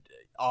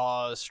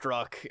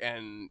awestruck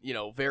and, you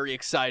know, very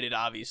excited.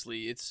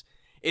 Obviously,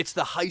 it's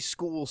the high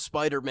school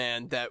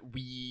Spider-Man that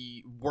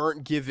we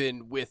weren't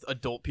given with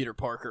adult Peter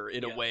Parker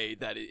in a way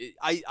that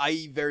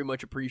I very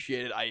much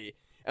appreciate it. I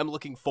am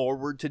looking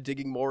forward to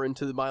digging more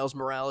into the Miles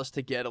Morales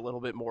to get a little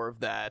bit more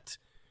of that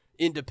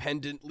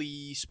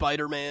independently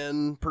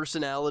Spider-Man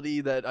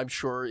personality that I'm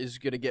sure is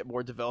going to get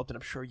more developed, and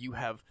I'm sure you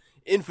have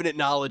infinite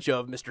knowledge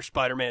of Mr.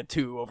 Spider-Man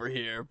 2 over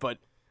here, but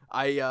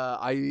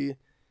I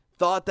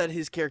thought that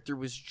his character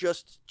was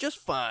just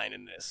fine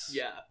in this.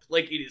 Yeah,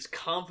 like, it is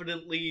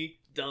confidently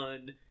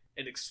done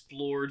and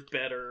explored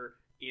better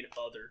in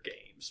other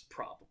games,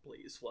 probably,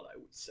 is what I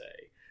would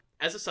say.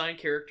 As a side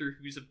character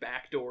who's a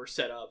backdoor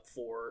setup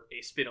for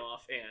a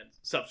spin-off and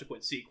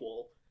subsequent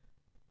sequel,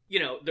 you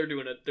know, they're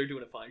doing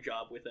a fine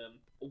job with him.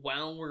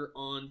 While we're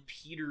on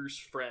Peter's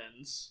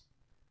friends,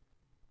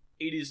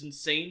 it is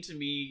insane to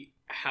me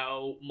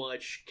how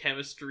much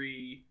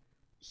chemistry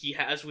he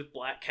has with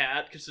Black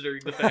Cat,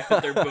 considering the fact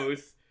that they're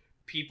both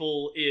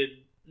people in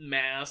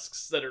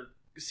masks that are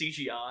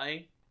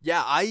CGI.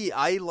 Yeah,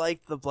 I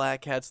like the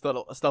Black Cat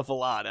stuff a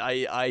lot.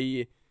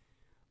 I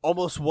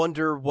almost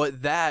wonder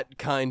what that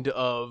kind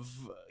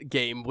of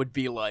game would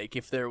be like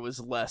if there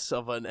was less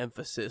of an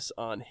emphasis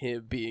on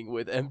him being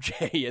with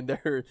MJ and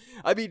there.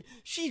 I mean,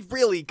 she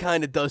really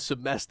kind of does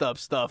some messed up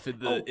stuff in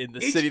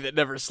the City That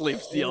Never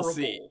Sleeps horrible.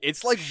 DLC.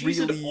 It's like She's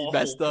really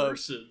messed up.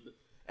 Person.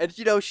 And,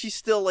 you know, she's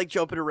still, like,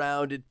 jumping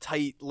around in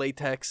tight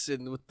latex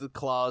and with the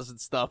claws and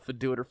stuff and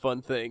doing her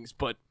fun things,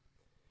 but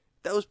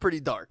that was pretty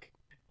dark.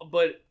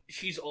 But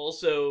she's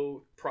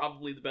also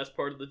probably the best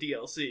part of the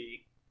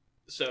DLC,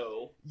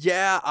 so...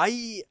 Yeah,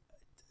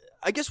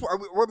 I guess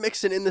we're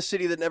mixing in the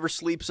city that never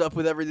sleeps up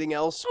with everything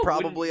else.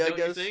 Probably, I don't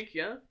guess. You think?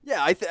 Yeah.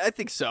 Yeah, I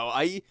think so.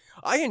 I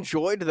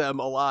enjoyed them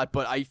a lot,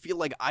 but I feel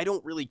like I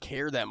don't really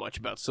care that much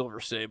about Silver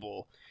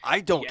Sable.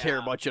 I don't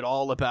care much at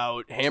all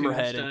about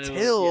Hammerhead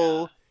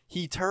until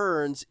he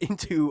turns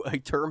into a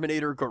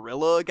Terminator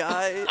gorilla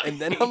guy, and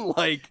then I'm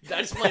like,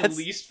 that's my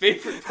least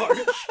favorite part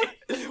of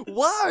it.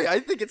 Why? I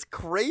think it's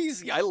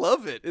crazy. I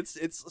love it.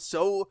 It's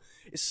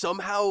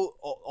somehow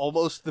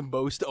almost the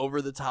most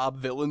over the top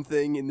villain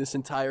thing in this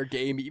entire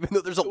game, even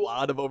though there's a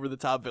lot of over the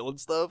top villain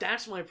stuff.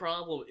 That's my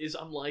problem. Is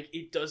I'm like,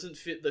 it doesn't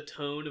fit the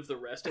tone of the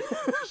rest of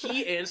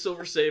he and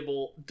Silver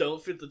Sable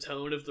don't fit the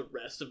tone of the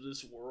rest of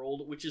this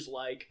world, which is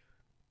like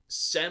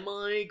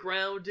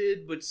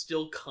semi-grounded but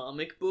still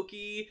comic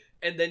booky,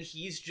 and then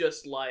he's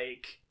just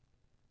like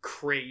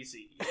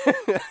crazy.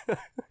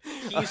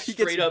 He's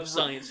straight up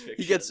science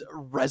fiction. He gets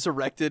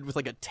resurrected with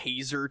like a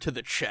taser to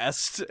the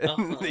chest,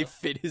 and they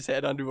fit his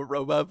head onto a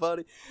robot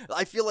body.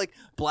 I feel like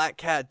Black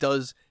Cat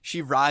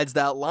she rides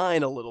that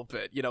line a little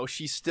bit. You know,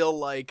 she's still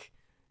like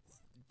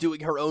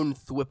doing her own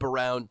thwip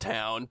around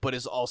town, but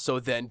is also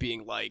then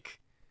being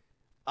like,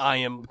 I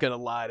am gonna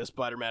lie to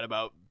Spider-Man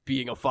about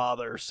being a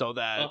father so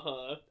that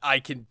I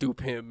can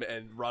dupe him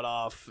and run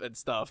off and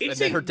stuff. And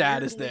then her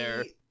dad is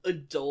there.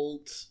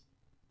 Adult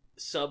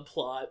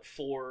subplot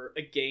for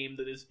a game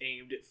that is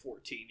aimed at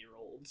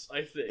 14-year-olds,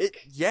 I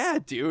think. Yeah,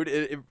 dude,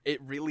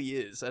 it really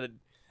is. And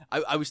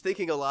I was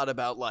thinking a lot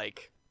about,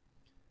 like,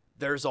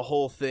 there's a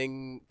whole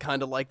thing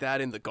kind of like that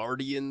in the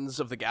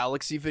Guardians of the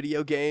Galaxy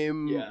video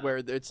game, where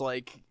it's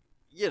like,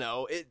 you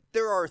know,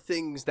 there are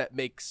things that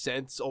make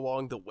sense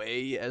along the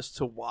way as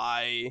to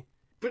why.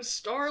 But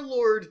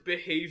Star-Lord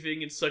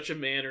behaving in such a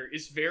manner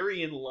is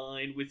very in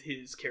line with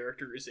his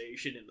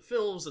characterization in the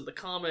films and the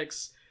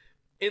comics.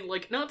 And,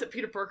 like, not that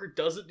Peter Parker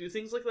doesn't do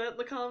things like that in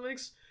the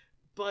comics,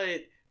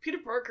 but Peter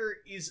Parker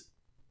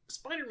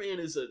Spider-Man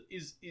is a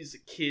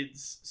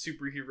kid's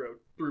superhero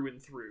through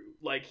and through.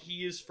 Like,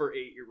 he is for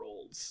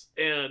 8-year-olds.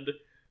 And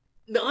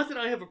not that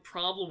I have a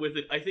problem with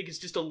it, I think it's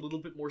just a little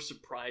bit more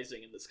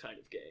surprising in this kind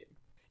of game.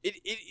 It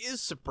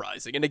is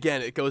surprising, and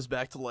again, it goes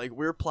back to, like,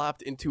 we're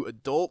plopped into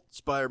adult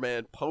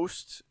Spider-Man,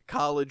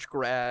 post-college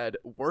grad,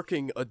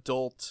 working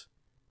adult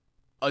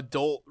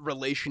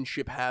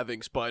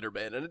relationship-having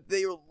Spider-Man, and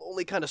they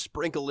only kind of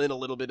sprinkle in a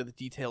little bit of the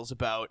details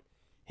about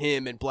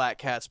him and Black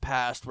Cat's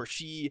past, where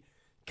she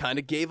kind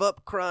of gave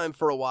up crime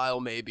for a while,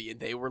 maybe, and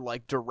they were,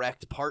 like,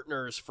 direct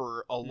partners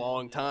for a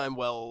long time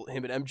while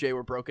him and MJ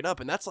were broken up,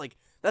 and that's like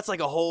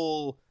a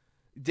whole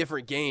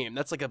different game.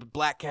 That's like a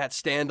Black Cat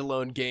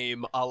standalone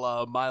game a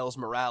la Miles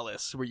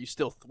Morales, where you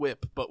still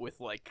thwip, but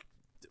with, like,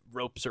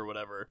 ropes or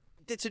whatever.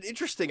 It's an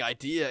interesting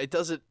idea. It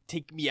doesn't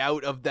take me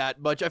out of that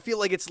much. I feel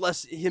like it's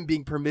less him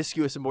being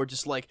promiscuous and more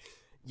just like,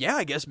 yeah,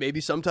 I guess maybe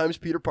sometimes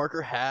Peter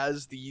Parker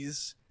has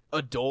these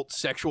adult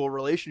sexual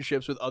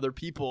relationships with other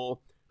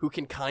people who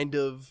can kind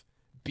of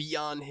be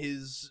on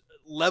his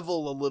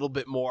level a little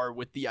bit more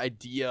with the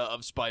idea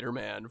of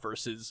Spider-Man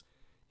versus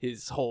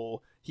his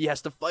whole, he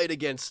has to fight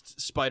against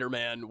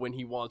Spider-Man when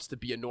he wants to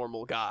be a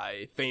normal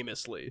guy,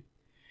 famously.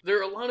 There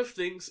are a lot of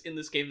things in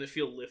this game that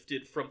feel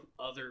lifted from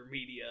other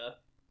media.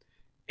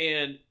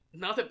 And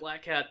not that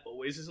Black Cat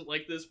always isn't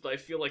like this, but I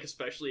feel like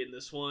especially in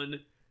this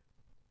one,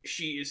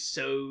 she is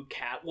so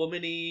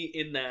Catwoman-y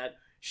in that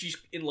she's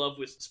in love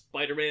with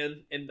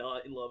Spider-Man and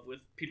not in love with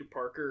Peter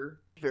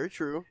Parker. Very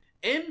true.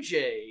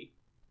 MJ,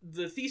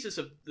 the thesis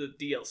of the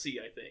DLC,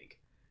 I think,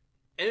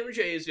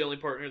 MJ is the only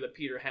partner that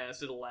Peter has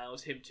that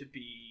allows him to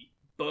be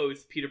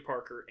both Peter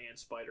Parker and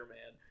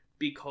Spider-Man,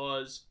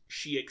 because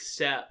she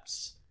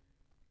accepts,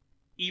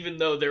 even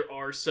though there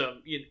are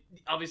some,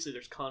 obviously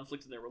there's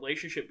conflict in their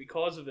relationship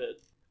because of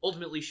it,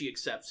 ultimately she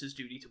accepts his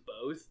duty to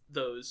both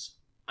those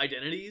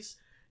identities,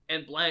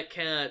 and Black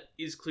Cat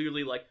is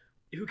clearly like,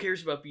 who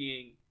cares about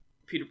being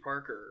Peter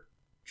Parker?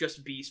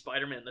 Just be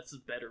Spider-Man, that's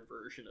the better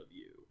version of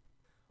you.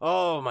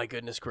 Oh my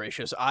goodness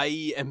gracious,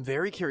 I am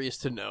very curious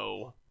to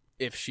know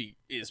if she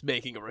is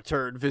making a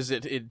return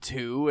visit in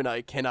 2, and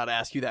I cannot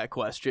ask you that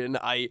question.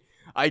 I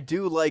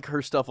do like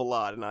her stuff a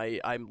lot, and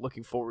I'm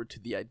looking forward to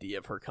the idea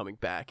of her coming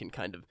back and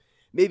kind of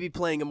maybe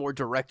playing a more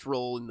direct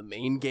role in the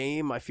main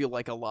game. I feel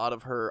like a lot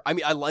of her, I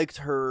mean, I liked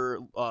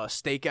her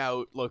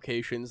stakeout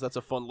locations. That's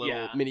a fun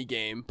little mini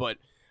game, but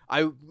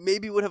I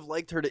maybe would have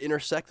liked her to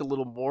intersect a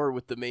little more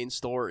with the main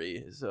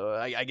story. So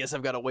I guess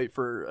I've got to wait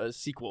for a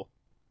sequel.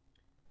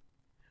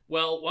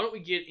 Well, why don't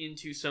we get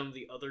into some of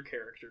the other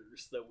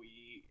characters that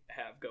we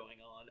have going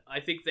on? I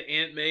think the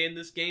Aunt May in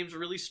this game's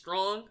really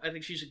strong. I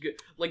think she's a good,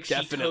 like,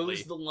 Definitely.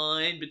 She toes the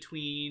line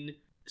between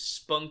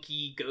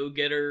spunky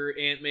go-getter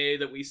Aunt May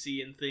that we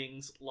see in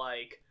things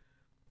like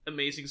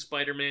Amazing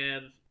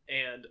Spider-Man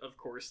and, of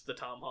course, the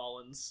Tom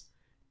Hollands,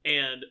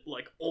 and,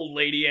 like, old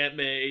lady Aunt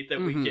May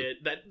that we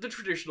get, the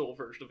traditional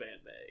version of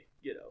Aunt May,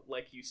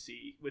 like you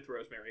see with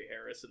Rosemary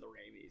Harris and the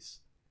Raimis.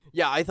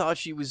 Yeah, I thought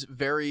she was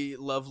very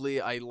lovely.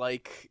 I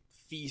like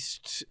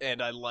Feast, and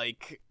I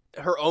like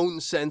her own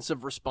sense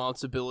of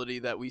responsibility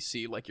that we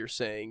see, like you're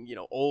saying,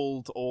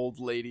 old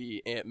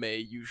lady Aunt May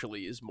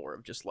usually is more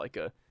of just like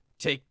a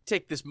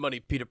Take this money,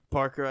 Peter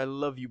Parker. I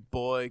love you,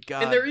 boy.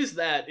 God. And there is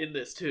that in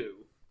this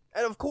too.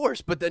 And of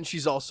course, but then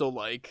she's also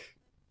like,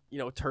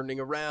 turning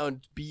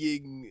around,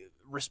 being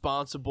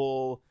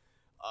responsible,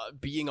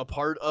 being a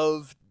part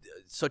of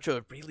such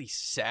a really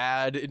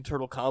sad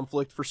internal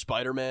conflict for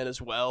Spider-Man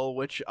as well,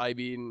 which, I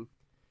mean,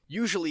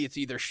 usually it's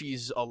either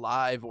she's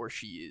alive or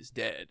she is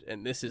dead.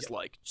 And this is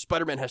like,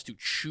 Spider-Man has to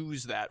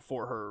choose that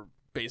for her,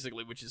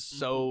 basically, which is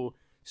so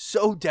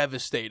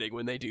devastating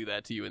when they do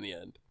that to you in the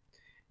end.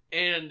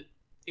 And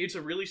it's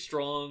a really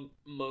strong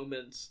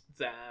moment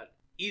that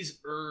is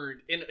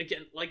earned. And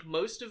again, like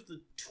most of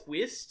the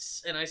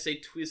twists, and I say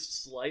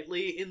twists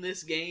slightly in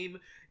this game,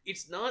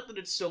 it's not that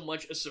it's so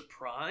much a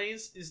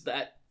surprise, is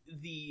that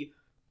the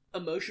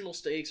emotional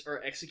stakes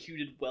are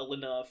executed well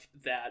enough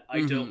that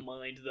I don't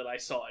mind that I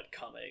saw it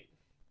coming.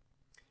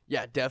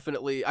 Yeah,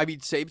 definitely. I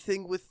mean, same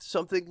thing with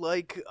something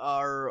like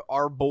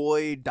our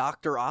boy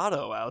Dr.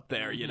 Otto out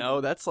there,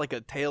 That's like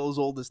a tale as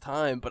old as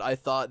time, but I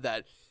thought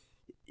that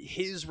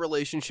his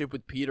relationship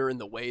with Peter and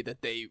the way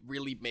that they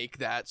really make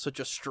that such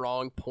a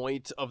strong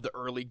point of the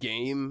early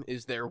game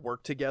is their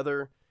work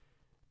together.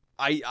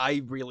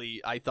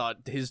 I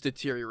thought his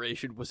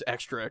deterioration was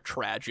extra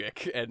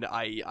tragic, and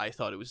I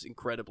thought it was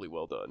incredibly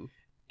well done.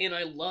 And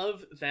I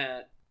love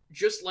that,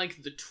 just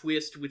like the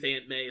twist with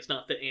Aunt May is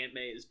not that Aunt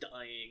May is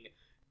dying,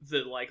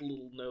 the like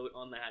little note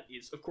on that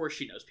is, of course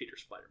she knows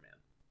Peter's Spider-Man.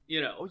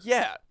 Oh,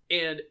 yeah.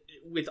 And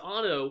with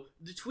Otto,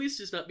 the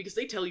twist is not, because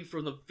they tell you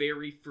from the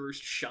very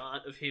first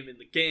shot of him in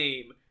the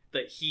game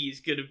that he's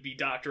gonna be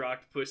Dr.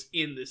 Octopus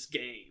in this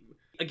game.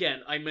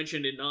 Again, I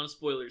mentioned in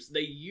non-spoilers,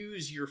 they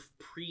use your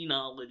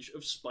pre-knowledge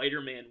of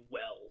Spider-Man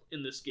well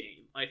in this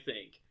game, I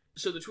think.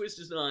 So the twist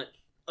is not,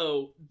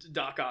 oh,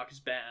 Doc Ock is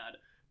bad,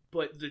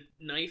 but the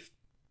knife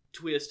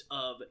twist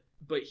of,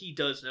 but he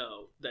does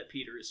know that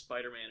Peter is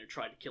Spider-Man and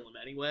tried to kill him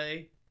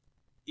anyway,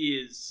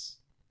 is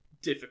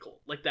difficult.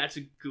 Like, that's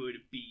a good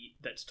beat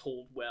that's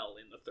told well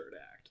in the third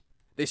act.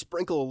 They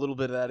sprinkle a little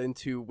bit of that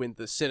into when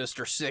the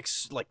Sinister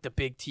Six, like the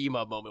big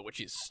team-up moment, which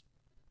is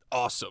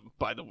awesome,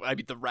 by the way. I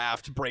mean, the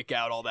raft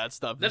breakout, all that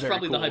stuff. That's very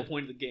probably cool. the high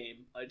point of the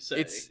game, I'd say.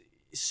 It's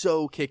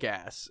so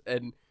kick-ass.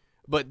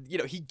 But,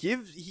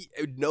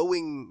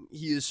 knowing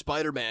he is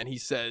Spider-Man, he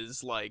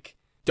says, like,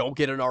 don't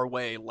get in our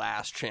way,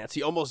 last chance.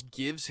 He almost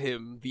gives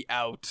him the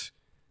out.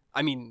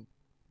 I mean,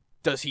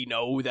 does he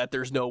know that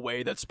there's no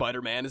way that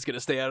Spider-Man is going to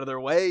stay out of their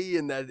way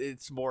and that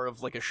it's more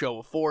of like a show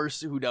of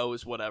force? Who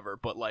knows, whatever.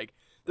 But like,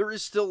 there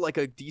is still like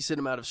a decent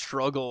amount of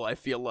struggle, I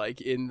feel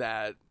like, in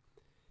that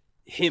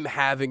him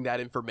having that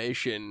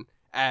information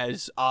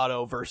as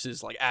Otto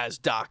versus like as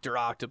Dr.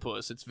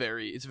 Octopus. It's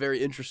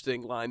very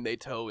interesting line they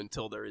toe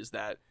until there is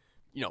that,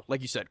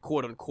 like you said,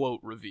 quote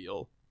unquote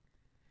reveal.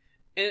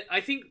 And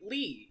I think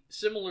Lee,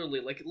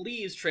 similarly, like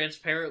Lee is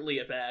transparently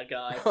a bad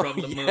guy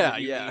from the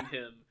moment you meet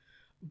him.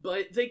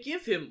 But they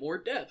give him more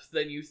depth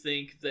than you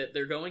think that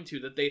they're going to.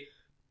 That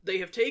they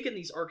have taken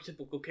these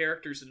archetypical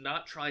characters and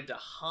not tried to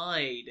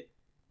hide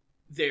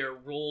their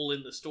role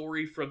in the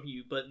story from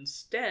you, but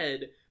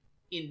instead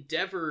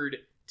endeavored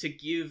to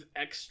give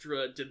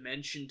extra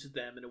dimension to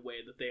them in a way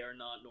that they are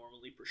not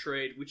normally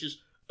portrayed, which is,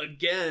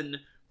 again,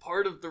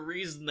 part of the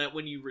reason that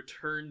when you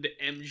return to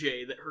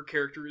MJ, that her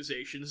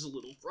characterization is a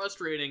little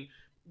frustrating,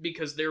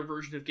 because their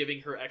version of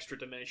giving her extra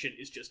dimension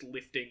is just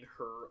lifting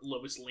her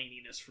Lois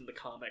Laniness from the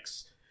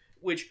comics.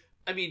 Which,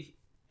 I mean,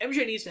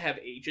 MJ needs to have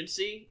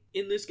agency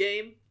in this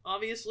game,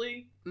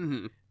 obviously.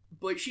 Mm-hmm.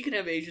 But she can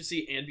have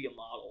agency and be a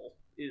model,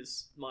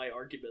 is my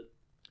argument.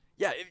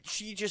 Yeah,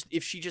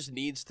 if she just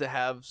needs to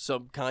have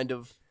some kind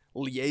of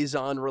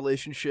liaison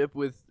relationship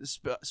with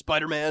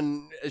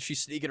Spider-Man as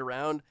she's sneaking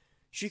around,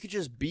 she could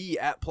just be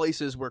at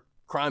places where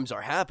crimes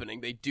are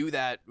happening. They do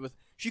that with...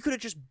 She could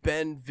have just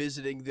been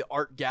visiting the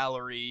art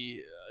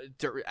gallery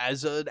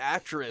as an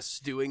actress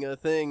doing a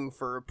thing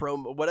for a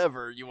promo,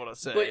 whatever you want to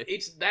say. But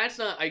that's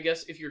not, I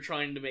guess, if you're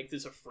trying to make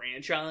this a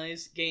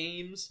franchise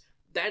games,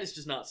 that is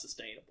just not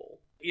sustainable.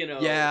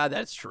 Yeah,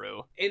 that's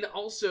true. And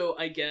also,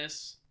 I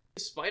guess,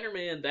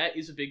 Spider-Man, that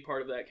is a big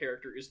part of that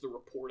character, is the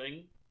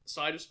reporting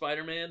side of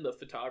Spider-Man, the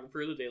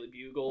photographer, the Daily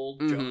Bugle,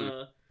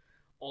 Jonah,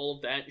 all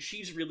of that.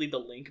 She's really the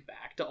link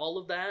back to all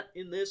of that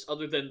in this,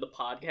 other than the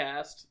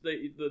podcast,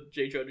 the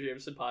J. Jonah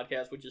Jameson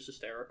podcast, which is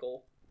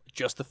hysterical.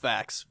 Just the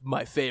Facts,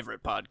 my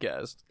favorite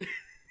podcast.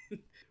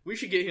 We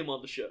should get him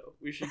on the show.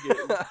 We should get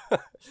him.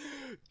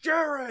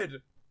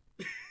 Jared!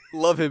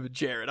 Love him and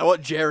Jared. I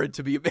want Jared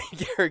to be a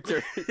main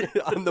character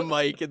on the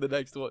mic in the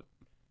next one.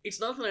 It's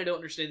not that I don't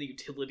understand the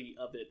utility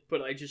of it,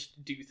 but I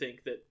just do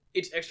think that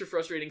it's extra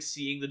frustrating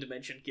seeing the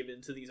dimension given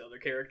to these other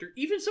characters.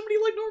 Even somebody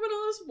like Norman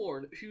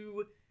Osborn,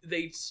 who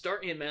they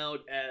start him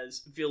out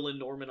as villain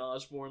Norman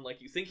Osborn like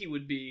you think he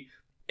would be,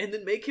 and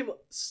then make him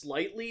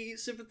slightly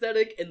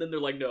sympathetic, and then they're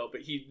like,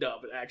 but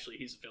actually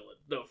he's a villain.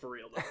 No, for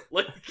real though.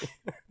 Like,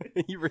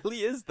 he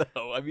really is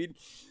though. I mean,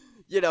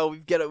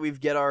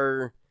 we've got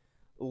our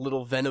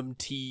little Venom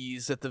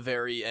tease at the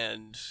very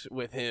end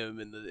with him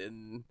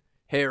and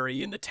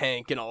Harry in the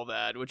tank and all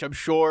that, which I'm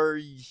sure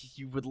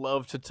you would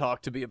love to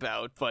talk to me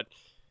about, but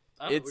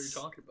I don't know what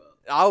you're talking about.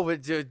 Oh,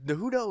 but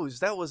who knows?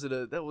 That wasn't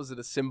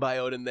a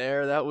symbiote in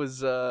there. That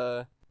was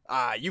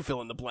you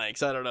fill in the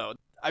blanks. I don't know.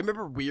 I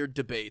remember weird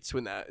debates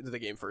when the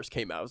game first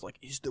came out. I was like,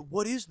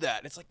 what is that?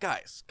 And it's like,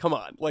 guys, come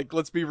on. Like,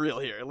 let's be real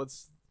here.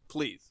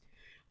 Please.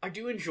 I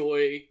do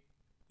enjoy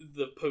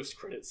the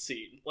post-credits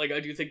scene. Like, I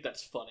do think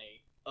that's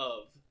funny.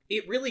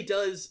 It really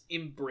does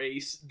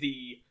embrace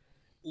the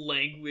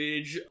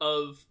language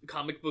of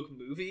comic book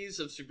movies,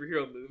 of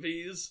superhero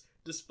movies,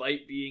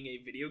 despite being a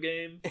video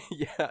game.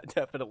 Yeah,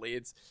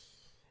 definitely.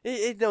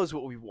 It knows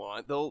what we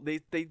want.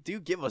 They do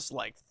give us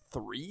like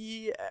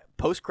 3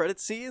 post-credit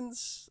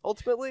scenes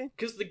ultimately,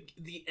 because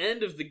the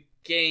end of the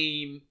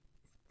game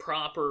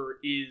proper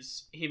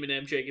is him and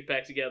MJ get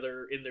back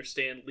together in their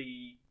Stan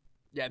Lee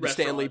the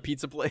Stan Lee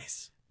pizza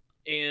place.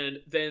 And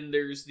then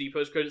there's the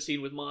post-credit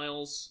scene with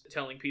Miles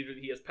telling Peter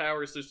that he has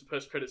powers. There's the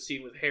post-credit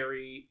scene with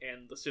Harry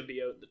and the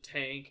symbiote in the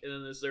tank. And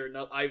then is there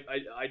another...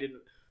 I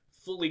didn't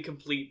fully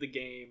complete the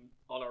game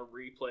on our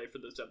replay for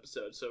this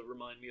episode, so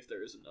remind me if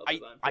there is another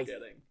that I'm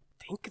forgetting.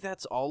 I think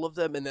that's all of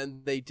them, and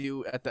then they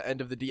do, at the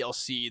end of the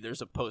DLC,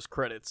 there's a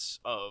post-credits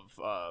of...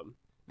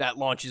 that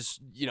launches,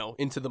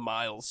 into the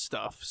Miles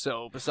stuff.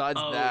 So besides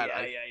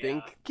I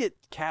think it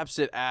caps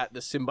it at the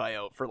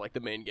symbiote for, like,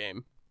 the main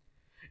game.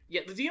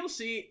 Yeah, the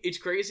DLC, it's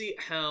crazy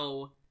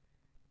how...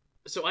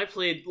 So I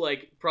played,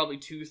 like, probably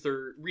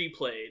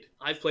replayed.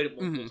 I've played it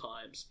multiple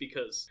times,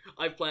 because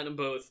I've played them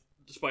both,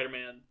 the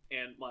Spider-Man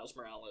and Miles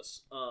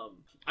Morales.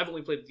 I've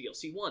only played the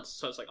DLC once,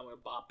 so I was like, I'm gonna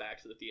bop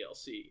back to the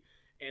DLC.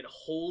 And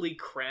holy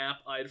crap,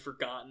 I had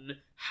forgotten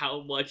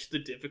how much the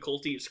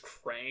difficulty is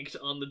cranked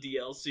on the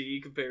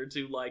DLC compared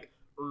to, like,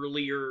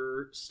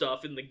 earlier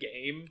stuff in the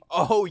game.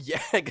 Oh,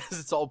 yeah, because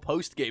it's all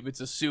post-game.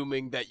 It's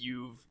assuming that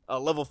you've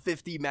level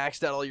 50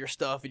 maxed out all your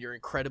stuff and you're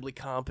incredibly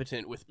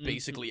competent with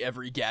basically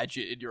every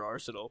gadget in your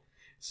arsenal.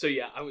 So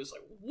yeah, I was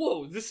like,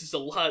 whoa, this is a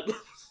lot.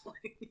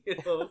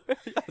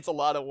 It's a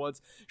lot at once.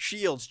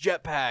 Shields,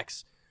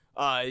 jetpacks,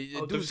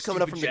 dudes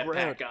coming up from the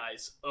ground.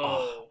 Guys.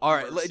 All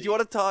right, do you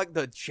want to talk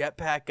the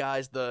jetpack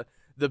guys, the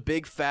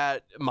big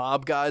fat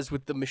mob guys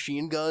with the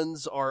machine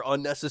guns are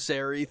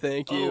unnecessary,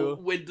 thank you.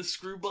 With the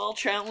screwball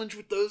challenge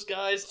with those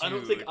guys, dude, I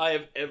don't think I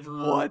have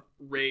ever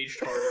raged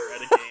harder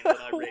at a game than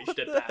I raged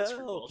at that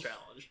screwball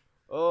challenge.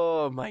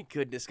 Oh my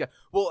goodness, God.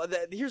 Well,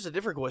 here's a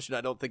different question I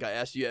don't think I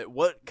asked you yet.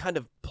 What kind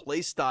of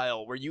play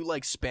style? Were you,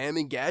 like,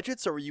 spamming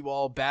gadgets, or were you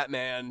all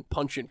Batman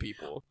punching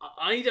people?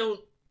 I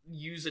don't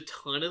use a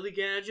ton of the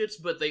gadgets,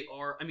 but they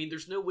are... I mean,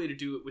 there's no way to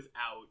do it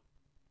without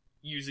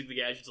using the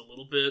gadgets a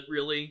little bit,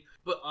 really.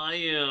 But I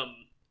am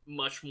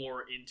much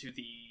more into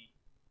the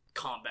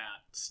combat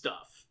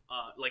stuff.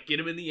 Like, get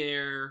them in the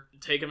air,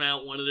 take them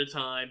out one at a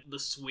time. The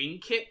swing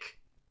kick...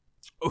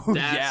 Oh,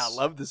 yeah, I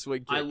love the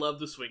swing kick. I love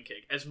the swing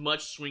kick. As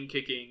much swing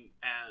kicking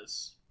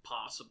as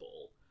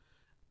possible.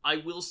 I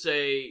will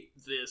say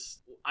this.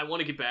 I want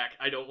to get back.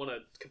 I don't want to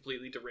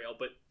completely derail,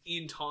 but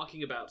in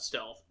talking about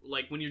stealth,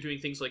 like when you're doing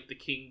things like the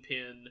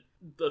Kingpin,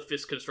 the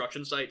Fist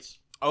construction sites.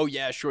 Oh,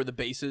 yeah, sure, the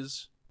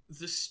bases.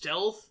 The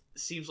stealth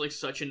seems like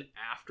such an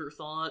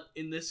afterthought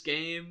in this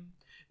game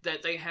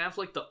that they have,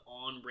 like, the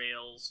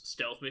on-rails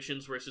stealth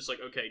missions where it's just like,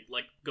 okay,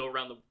 like, go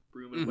around the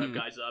room and web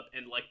guys up,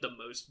 and, like, the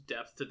most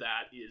depth to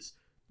that is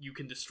you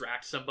can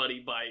distract somebody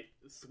by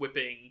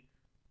thwipping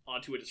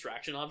onto a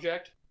distraction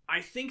object.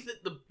 I think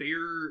that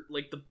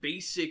the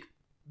basic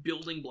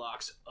building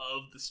blocks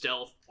of the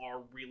stealth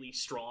are really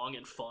strong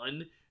and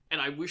fun, and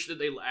I wish that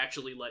they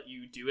actually let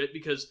you do it,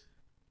 because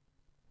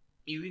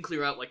you can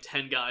clear out, like,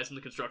 10 guys in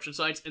the construction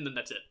sites, and then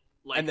that's it.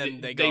 Like, and then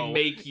they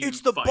make you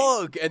it's the fight.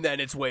 Bug, and then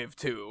it's wave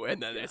 2,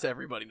 and then it's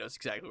everybody knows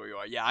exactly where you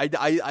are. Yeah,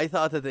 I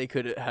thought that they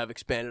could have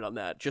expanded on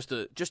that just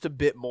a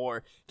bit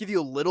more, give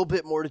you a little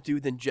bit more to do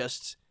than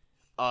just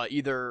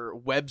either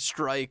web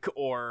strike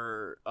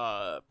or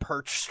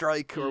perch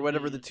strike or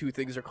whatever the two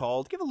things are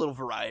called. Give a little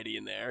variety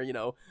in there,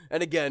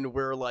 And again,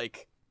 we're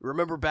like,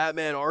 remember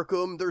Batman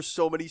Arkham? There's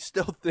so many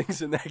stealth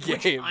things in that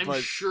game. Which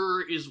I'm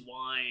sure is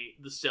why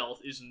the stealth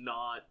is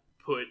not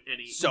put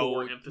any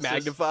more emphasis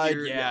magnified.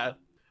 Here. Yeah.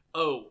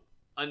 Oh,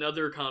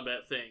 another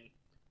combat thing.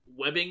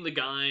 Webbing the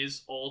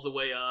guys all the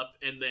way up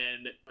and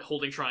then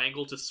holding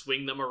triangle to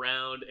swing them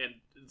around and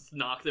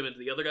knock them into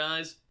the other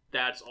guys.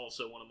 That's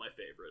also one of my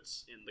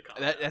favorites in the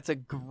combat. That's a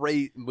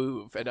great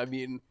move. And I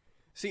mean,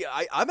 see,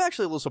 I'm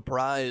actually a little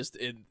surprised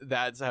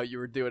that's how you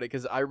were doing it,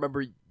 because I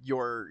remember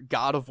your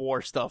God of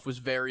War stuff was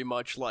very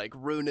much like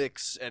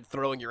runics and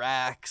throwing your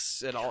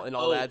axe and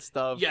all that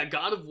stuff. Yeah,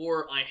 God of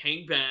War, I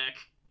hang back.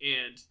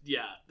 And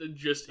yeah,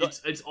 just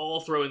it's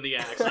all throwing the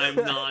axe. I'm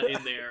not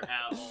in there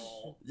at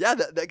all. Yeah,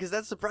 because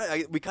that's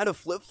surprising. We kind of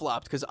flip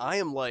flopped, because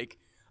I'm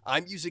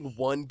using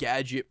one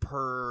gadget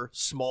per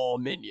small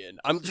minion.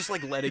 I'm just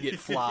like letting it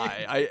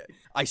fly.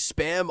 I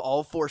spam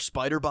all 4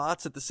 spider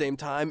bots at the same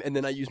time, and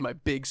then I use my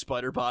big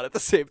spider bot at the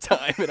same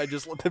time, and I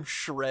just let them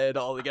shred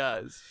all the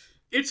guys.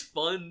 It's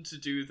fun to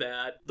do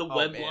that. The Oh,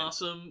 Web man.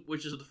 Blossom,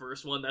 which is the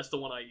first one, that's the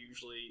one I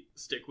usually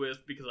stick with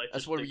because I just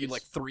That's what think you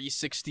like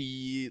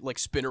 360, like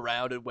spin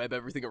around and web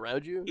everything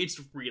around you. it's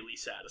really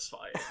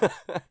satisfying.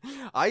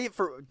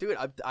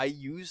 I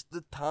used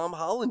the Tom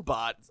Holland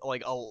bot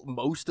like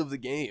most of the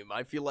game.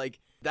 I feel like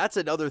that's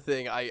another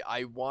thing.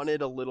 I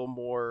wanted a little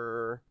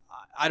more.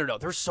 I don't know.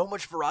 There's so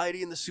much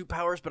variety in the suit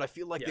powers, but I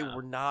feel like they Yeah.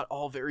 were not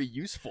all very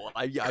useful.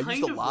 I used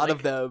Kind a of lot of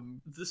like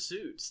them. The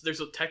suits.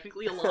 There's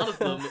technically a lot of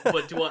them,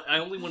 but I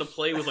only want to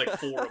play with like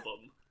 4 of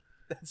them.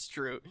 That's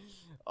true.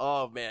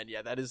 Oh man,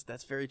 yeah,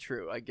 that's very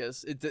true. I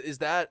guess is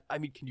that. I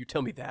mean, can you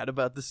tell me that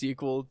about the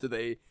sequel? Do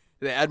they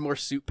add more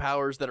suit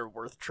powers that are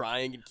worth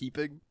trying and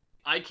keeping?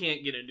 I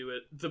can't get into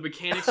it. The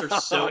mechanics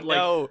are so Oh,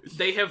 no.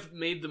 they have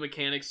made the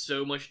mechanics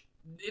so much.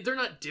 They're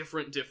not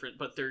different,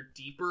 but they're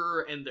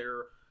deeper and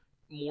they're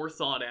more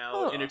thought out.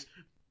 Huh. And it's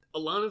a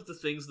lot of the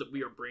things that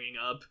we are bringing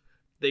up.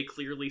 They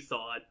clearly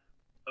thought,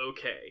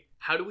 okay,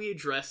 how do we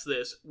address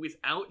this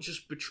without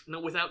just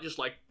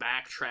like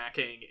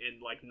backtracking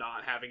and like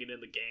not having it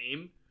in the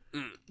game,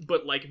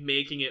 but like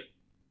making it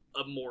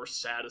a more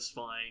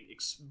satisfying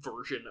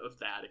version of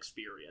that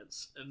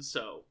experience. And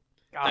so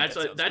God,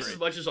 that's great. as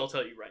much as I'll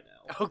tell you right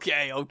now.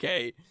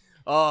 Okay.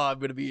 Oh, I'm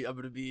gonna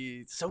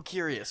be so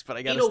curious, but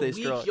I gotta stay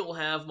strong. In a week, you'll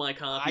have my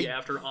copy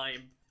after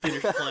I'm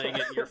finished playing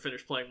it and you're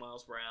finished playing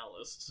Miles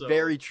Morales. So.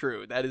 Very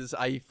true. That is,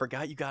 I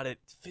forgot you got it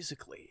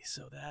physically,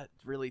 so that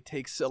really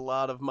takes a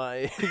lot of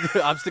my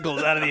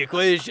obstacles out of the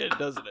equation,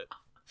 doesn't it?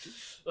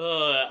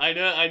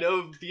 I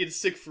know being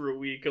sick for a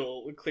week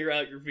will clear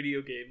out your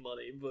video game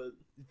money, but...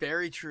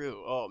 Very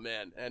true. Oh,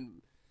 man.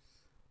 And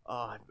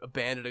I'm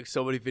abandoning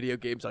so many video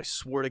games I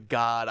swore to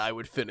God I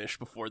would finish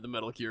before the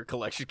Metal Gear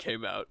Collection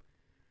came out.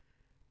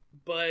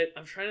 But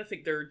I'm trying to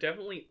think, there are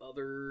definitely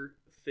other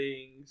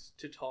things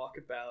to talk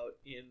about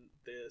in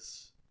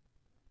this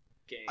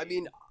game. I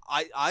mean,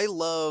 I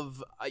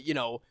love,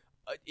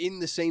 in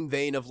the same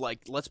vein of,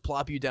 like, let's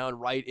plop you down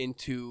right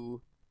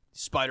into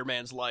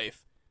Spider-Man's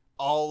life,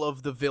 all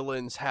of the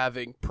villains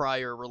having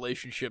prior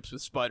relationships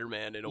with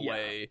Spider-Man in a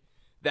way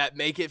that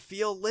make it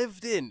feel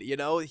lived in,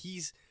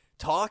 He's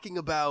talking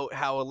about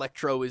how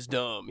Electro is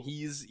dumb.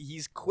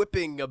 He's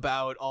quipping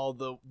about all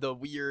the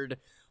weird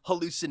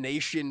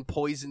hallucination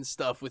poison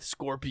stuff with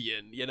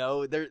Scorpion,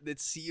 it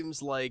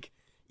seems like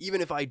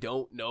even if I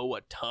don't know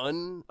a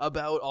ton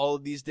about all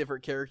of these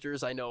different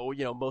characters, I know,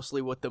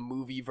 mostly what the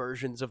movie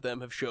versions of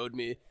them have showed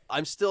me.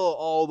 I'm still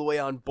all the way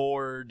on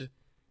board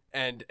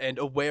and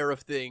aware of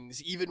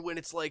things, even when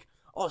it's like,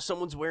 oh,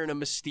 someone's wearing a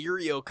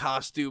Mysterio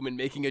costume and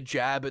making a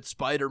jab at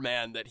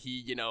Spider-Man that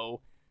he,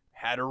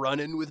 had a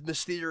run-in with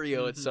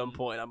Mysterio at some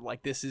point. I'm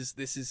like, this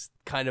is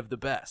kind of the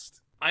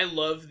best. I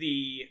love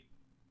the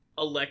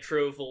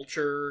Electro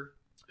Vulture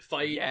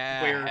fight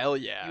where hell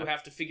yeah. you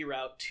have to figure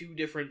out 2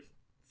 different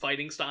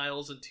fighting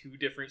styles and 2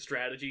 different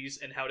strategies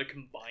and how to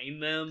combine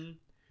them.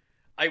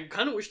 I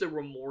kind of wish there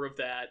were more of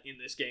that in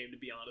this game, to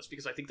be honest,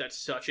 because I think that's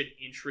such an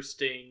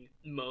interesting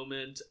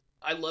moment.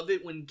 I love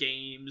it when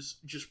games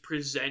just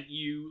present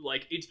you,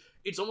 like,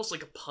 it's almost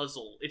like a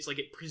puzzle. It's like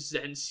it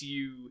presents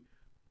you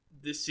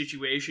this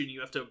situation.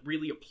 You have to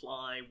really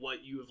apply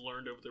what you have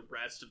learned over the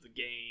rest of the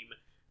game.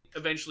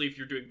 Eventually, if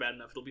you're doing bad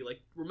enough, it'll be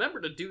like, remember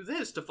to do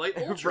this to fight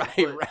Ultra.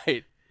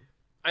 Right.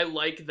 I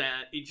like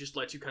that it just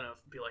lets you kind of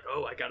be like,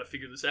 oh, I gotta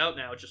figure this out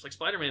now, just like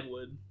Spider-Man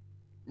would.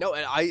 No,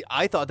 and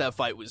I thought that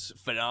fight was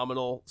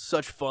phenomenal.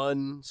 Such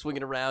fun,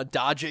 swinging around,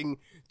 dodging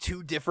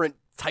 2 different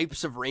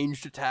types of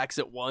ranged attacks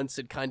at once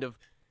and kind of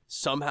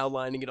somehow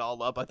lining it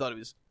all up. I thought it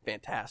was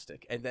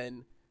fantastic. And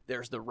then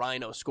there's the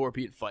Rhino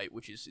Scorpion fight,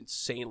 which is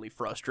insanely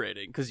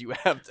frustrating because you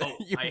have to.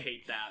 I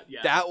hate that.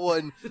 Yeah, that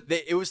one.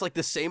 It was like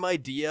the same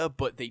idea,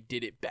 but they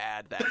did it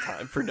bad that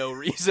time for no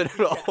reason at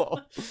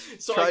all.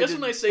 So I guess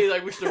when I say I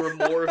wish there were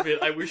more of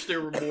it, I wish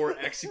there were more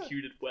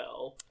executed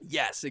well.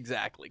 Yes,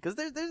 exactly. Because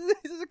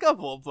there's a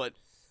couple, but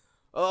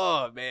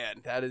oh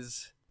man, that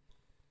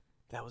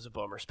was a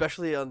bummer,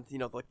 especially on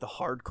like the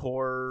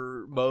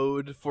hardcore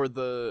mode for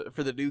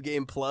the New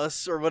Game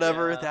Plus or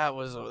whatever. Yeah. That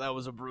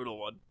was a brutal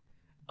one.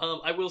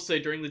 I will say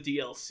during the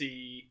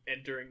DLC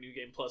and during New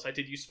Game Plus, I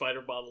did use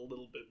Spider-Bot a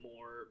little bit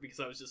more because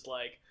I was just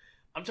like,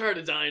 I'm tired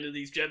of dying to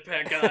these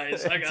jetpack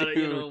guys. I gotta,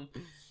 Dude,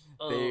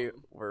 they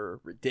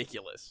were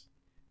ridiculous.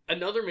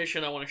 Another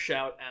mission I want to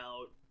shout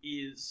out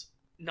is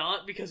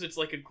not because it's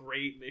like a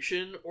great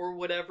mission or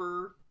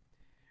whatever,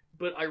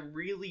 but I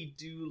really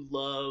do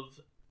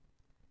love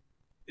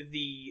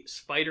the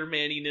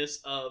Spider-Man-iness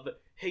of,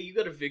 hey, you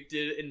got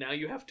evicted and now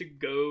you have to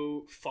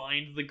go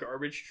find the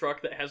garbage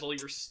truck that has all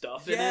your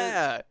stuff in it.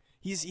 Yeah,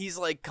 he's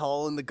like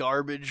calling the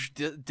garbage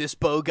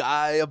dispo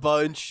guy a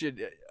bunch, and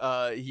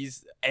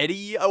he's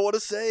Eddie, I want to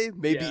say,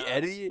 maybe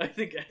Eddie. I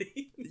think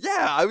Eddie.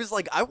 Yeah, I was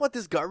like, I want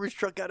this garbage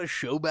truck guy to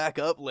show back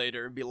up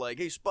later and be like,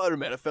 hey,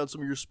 Spider-Man, I found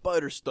some of your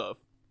spider stuff.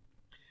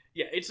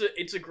 Yeah,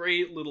 it's a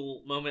great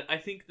little moment. I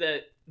think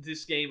that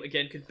this game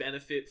again could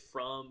benefit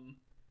from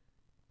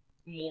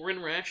more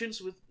interactions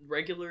with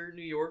regular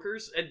New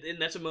Yorkers, and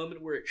that's a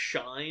moment where it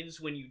shines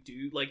when you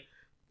do, like,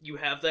 you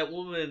have that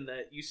woman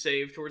that you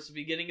save towards the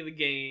beginning of the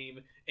game,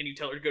 and you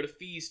tell her to go to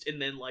Feast,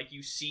 and then, like,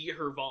 you see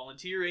her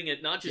volunteering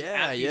at, not just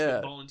at Feast,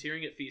 but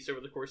volunteering at Feast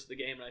over the course of the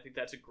game, and I think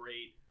that's a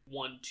great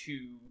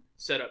 1-2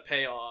 setup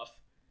payoff.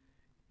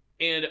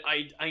 And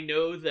I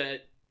know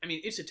that, I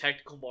mean, it's a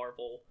technical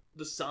marvel.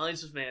 The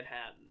size of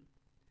Manhattan,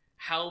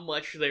 how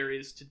much there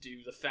is to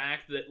do, the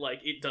fact that, like,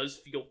 it does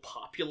feel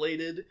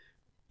populated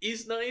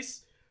is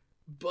nice,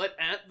 but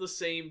at the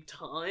same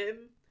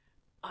time,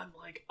 I'm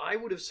like, I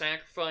would have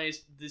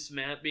sacrificed this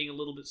map being a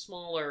little bit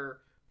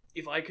smaller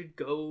if I could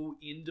go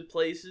into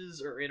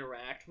places or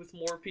interact with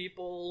more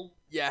people.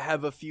 Yeah,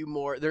 have a few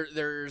more.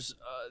 There's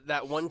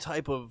that one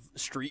type of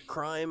street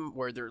crime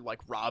where they're, like,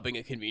 robbing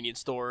a convenience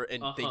store,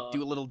 and they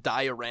do a little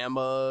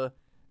diorama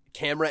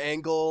camera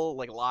angle,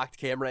 like, locked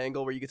camera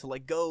angle, where you get to,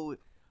 like, go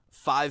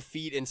 5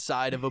 feet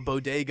inside of a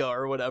bodega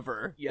or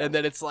whatever. Yeah. And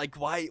then it's like,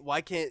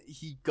 why can't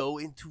he go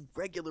into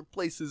regular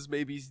places,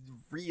 maybe,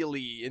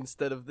 really,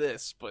 instead of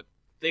this? But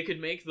they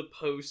could make the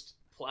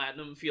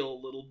post-platinum feel a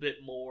little bit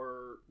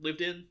more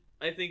lived in,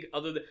 I think,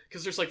 other than...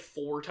 Because there's, like,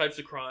 4 types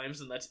of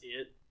crimes, and that's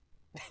it.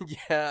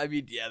 Yeah, I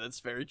mean, yeah, that's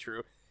very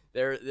true.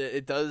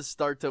 It does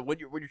start to... When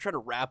you're trying to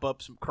wrap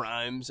up some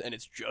crimes, and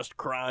it's just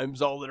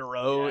crimes all in a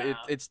row,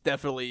 it's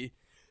definitely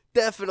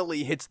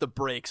hits the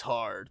brakes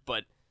hard,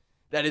 but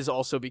that is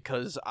also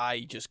because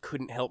I just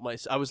couldn't help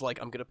myself. I was like,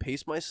 I'm going to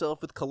pace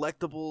myself with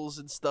collectibles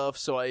and stuff,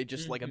 so I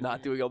just, like, I'm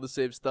not doing all the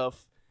same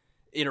stuff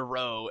in a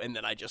row, and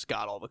then I just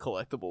got all the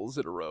collectibles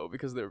in a row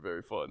because they were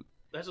very fun.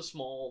 That's a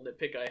small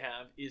nitpick I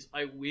have, is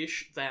I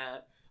wish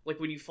that, like,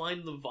 when you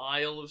find the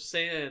vial of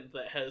sand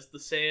that has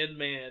the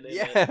Sandman in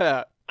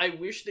it, I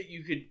wish that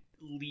you could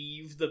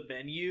leave the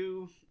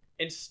menu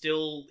and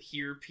still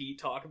hear Pete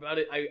talk about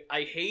it.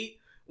 I hate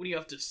when you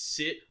have to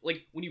sit,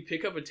 like, when you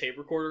pick up a tape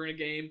recorder in a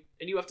game,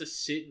 and you have to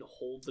sit and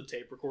hold the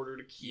tape recorder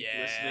to keep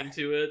listening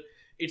to it.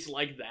 It's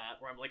like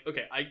that, where I'm like,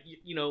 okay,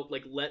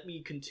 let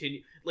me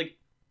continue, like,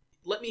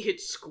 let me hit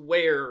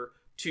square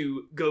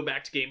to go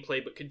back to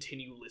gameplay, but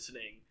continue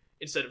listening,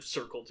 instead of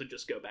circle to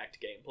just go back to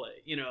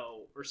gameplay,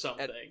 or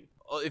something.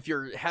 If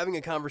you're having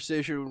a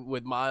conversation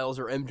with Miles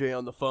or MJ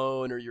on the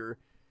phone, or you're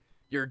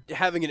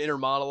having an inner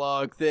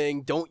monologue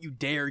thing, don't you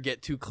dare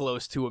get too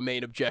close to a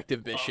main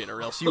objective mission,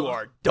 or else you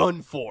are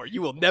done for.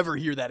 You will never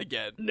hear that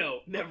again. No,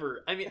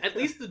 never. I mean, at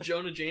least the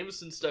Jonah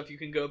Jameson stuff, you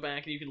can go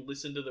back and you can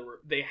listen to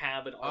they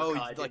have an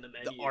archive in the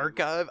menu. The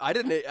archive? I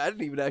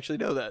didn't even actually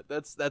know that.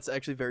 That's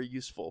actually very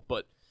useful.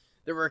 But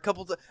there were a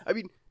couple. I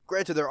mean,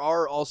 granted, there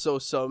are also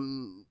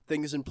some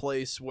things in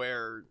place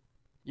where,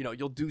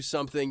 you'll do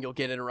something, you'll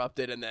get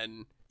interrupted, and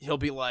then he'll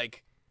be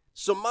like,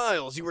 "So,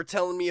 Miles, you were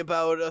telling me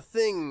about a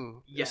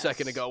thing a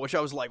second ago," which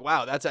I was like,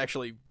 wow, that's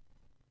actually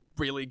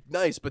really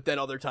nice. But then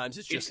other times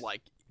it's just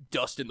like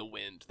dust in the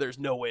wind. There's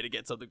no way to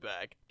get something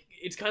back.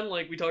 It's kind of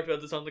like we talked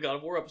about this on the God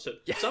of War episode.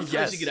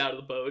 Sometimes you get out of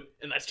the boat,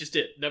 and that's just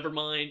it. Never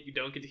mind, you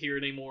don't get to hear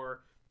it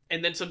anymore.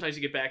 And then sometimes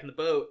you get back in the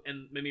boat,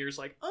 and Mimir's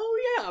like,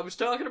 "Oh yeah, I was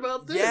talking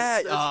about this."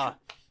 Yeah,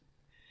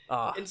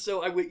 and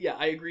so I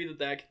agree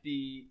that could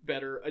be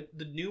better.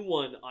 The new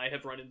one, I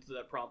have run into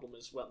that problem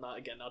as well.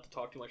 Not to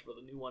talk too much about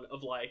the new one,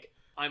 of like,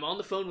 I'm on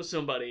the phone with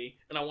somebody,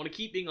 and I want to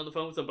keep being on the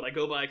phone with them, but I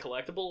go buy a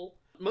collectible.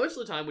 Most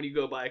of the time when you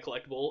go buy a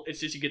collectible, it's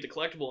just you get the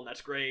collectible, and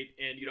that's great,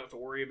 and you don't have to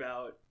worry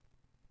about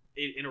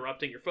it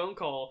interrupting your phone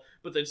call.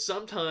 But then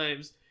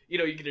sometimes, you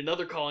get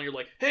another call, and you're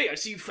like, "Hey, I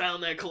see you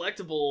found that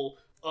collectible."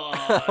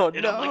 I'm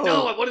like,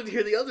 "No, I wanted to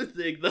hear the other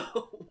thing,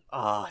 though."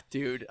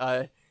 Dude,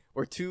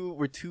 we're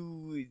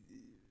too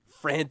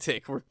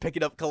frantic. We're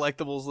picking up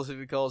collectibles, listening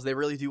to calls. They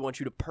really do want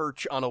you to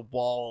perch on a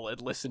wall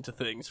and listen to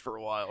things for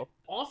a while.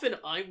 Often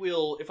I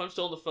will, if I'm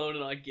still on the phone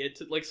and I get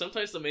to, like,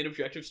 sometimes the main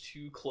objective's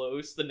too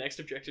close, the next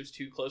objective's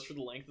too close for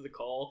the length of the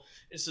call,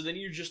 and so then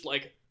you're just,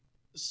 like,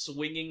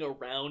 swinging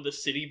around a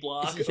city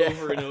block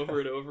over and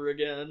over and over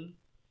again.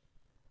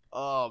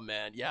 Oh,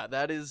 man. Yeah,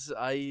 that is,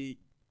 I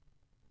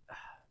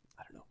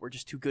don't know. We're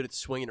just too good at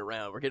swinging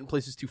around. We're getting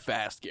places too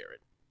fast,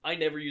 Garrett. I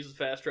never use the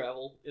fast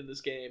travel in this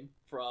game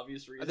for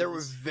obvious reasons. There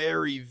were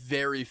very,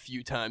 very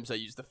few times I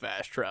used the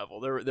fast travel.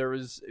 There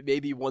was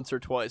maybe once or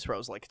twice where I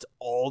was like, it's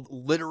all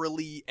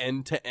literally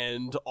end to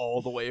end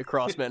all the way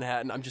across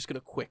Manhattan. I'm just going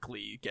to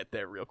quickly get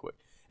there real quick.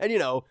 And,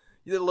 you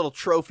did a little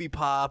trophy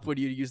pop when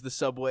you use the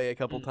subway a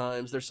couple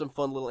times. There's some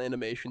fun little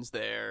animations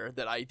there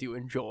that I do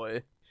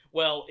enjoy.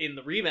 Well, in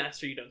the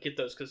remaster, you don't get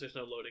those because there's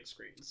no loading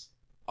screens.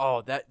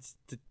 Oh, that's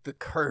the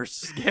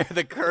curse.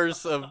 The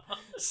curse of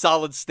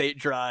solid state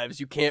drives.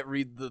 You can't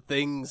read the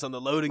things on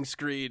the loading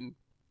screen.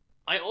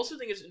 I also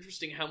think it's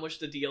interesting how much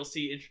the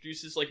DLC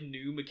introduces, like,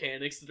 new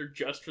mechanics that are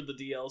just for the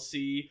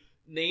DLC,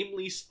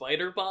 namely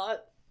Spider-Bot.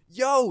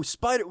 Yo,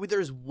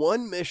 there's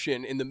one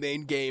mission in the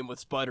main game with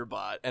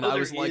Spider-Bot, and I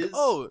was like,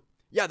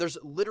 yeah, there's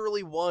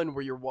literally one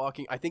where you're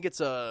walking. I think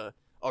it's a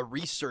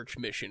research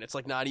mission. It's,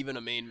 like, not even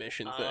a main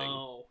mission thing.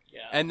 Oh,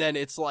 yeah. And then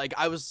it's like,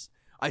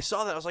 I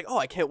saw that, I was like, oh,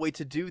 I can't wait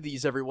to do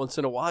these every once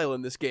in a while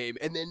in this game,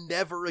 and then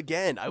never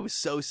again. I was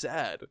so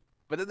sad.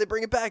 But then they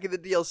bring it back in the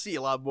DLC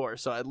a lot more,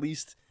 so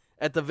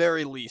at the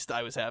very least,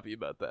 I was happy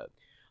about that.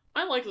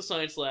 I like the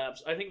science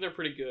labs. I think they're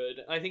pretty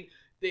good. I think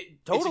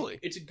Totally.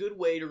 it's a good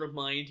way to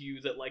remind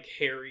you that like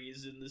Harry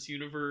is in this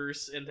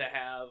universe, and to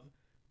have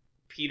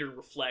Peter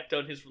reflect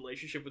on his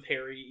relationship with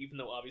Harry, even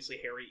though obviously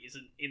Harry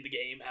isn't in the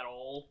game at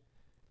all.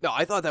 No,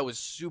 I thought that was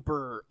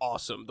super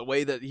awesome. The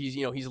way that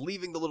he's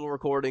leaving the little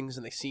recordings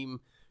and they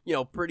seem,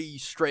 pretty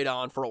straight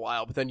on for a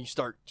while, but then you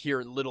start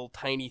hearing little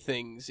tiny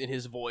things in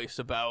his voice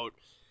about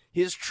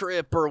his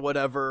trip or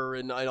whatever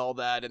and all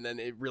that, and then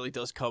it really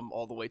does come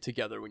all the way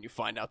together when you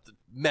find out the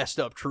messed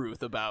up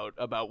truth about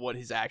what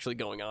is actually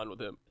going on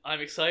with him.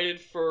 I'm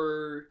excited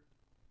for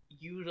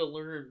you to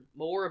learn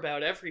more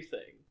about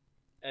everything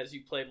as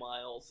you play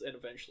Miles and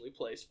eventually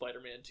play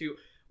Spider-Man 2.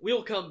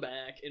 We'll come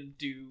back and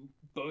do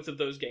both of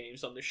those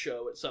games on the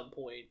show at some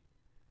point.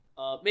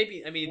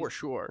 For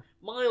sure.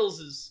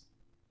 Miles is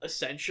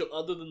essential,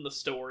 other than the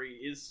story,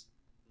 is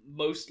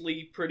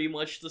mostly pretty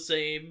much the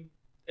same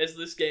as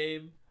this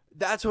game.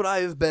 That's what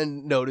I've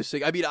been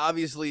noticing. I mean,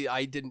 obviously,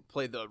 I didn't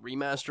play the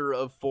remaster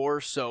of 4,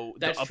 so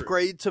That's the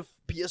upgrade to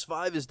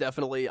PS5 is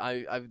definitely...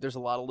 there's a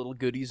lot of little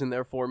goodies in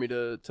there for me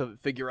to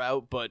figure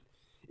out, but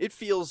it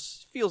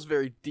feels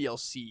very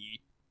DLC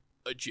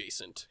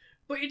adjacent.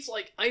 But it's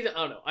like, I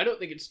don't know. I don't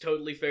think it's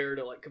totally fair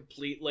to like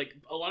complete... Like,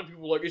 a lot of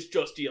people are like, it's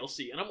just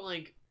DLC. And I'm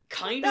like,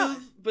 kind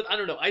of, but I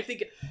don't know. I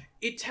think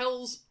it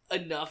tells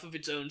enough of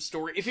its own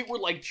story. If it were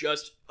like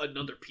just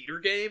another Peter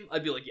game,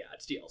 I'd be like, yeah,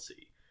 it's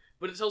DLC.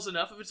 But it tells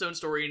enough of its own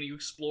story, and you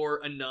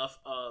explore enough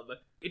of...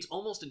 It's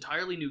almost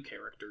entirely new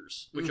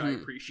characters, which I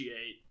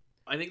appreciate.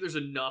 I think there's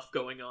enough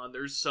going on.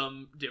 There's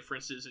some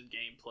differences in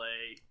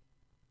gameplay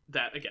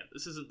that, again,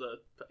 this isn't the...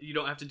 You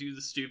don't have to do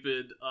the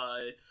stupid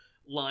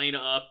line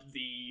up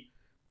the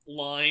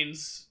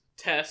lines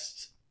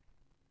test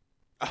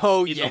in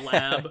the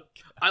lab.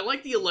 I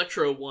like the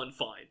Electro one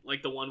fine.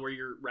 Like the one where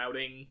you're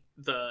routing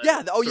the...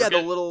 Yeah,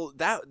 the little...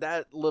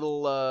 That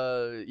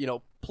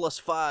little,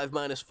 +5,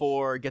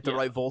 -4, get the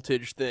right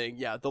voltage thing.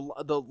 Yeah, the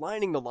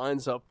lining the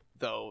lines up,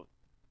 though,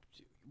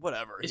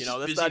 whatever. It's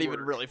that's not even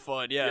really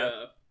fun.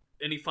 Yeah.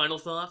 Any final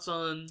thoughts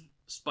on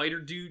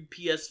Spider-Dude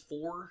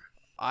PS4?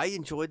 I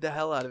enjoyed the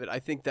hell out of it. I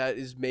think that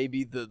is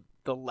maybe the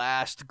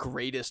last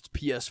greatest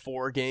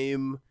PS4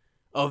 game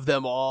of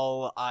them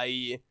all.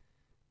 I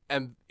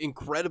am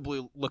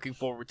incredibly looking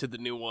forward to the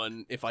new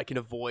one if I can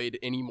avoid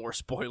any more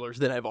spoilers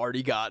than I've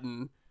already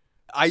gotten.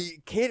 I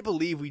can't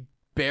believe we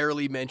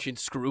barely mentioned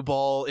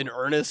Screwball in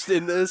earnest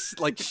in this.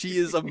 Like, she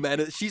is a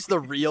menace. She's the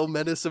real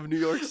menace of New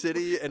York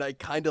City, and I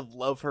kind of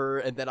love her.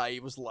 And then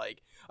I was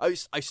like,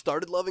 I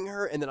started loving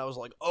her, and then I was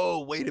like,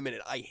 oh, wait a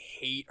minute, I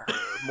hate her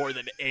more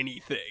than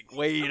anything.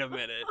 Wait a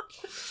minute.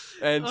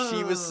 And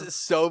she was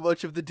so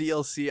much of the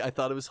DLC. I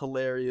thought it was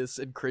hilarious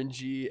and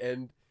cringy,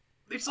 and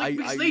it's like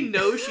because they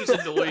know she's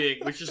annoying,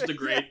 which is the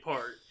great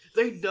part.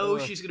 They know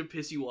she's going to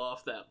piss you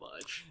off that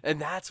much. And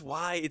that's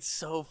why it's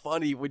so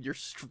funny when you're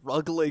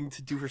struggling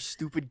to do her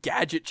stupid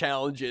gadget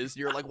challenges.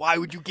 You're like, why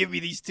would you give me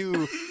these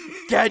two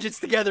gadgets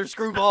together,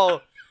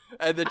 Screwball?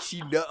 And then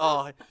you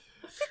gotta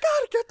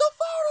get the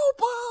photo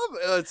bomb!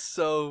 It's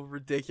so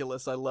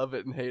ridiculous. I love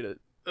it and hate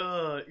it.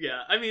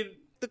 Yeah, I mean...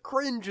 The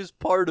cringe is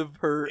part of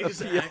her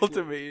appeal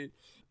to me.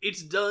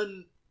 It's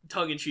done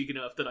tongue-in-cheek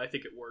enough that I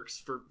think it works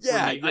for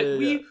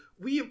me.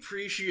 We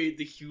appreciate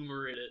the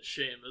humor in it,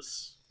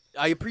 Seamus.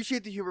 I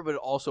appreciate the humor, but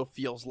it also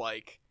feels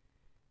like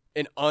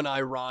an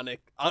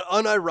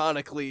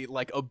unironically,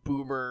 like a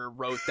boomer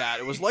wrote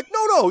that. It was like,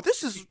 no,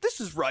 this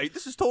is right.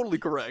 This is totally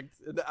correct.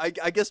 And I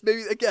guess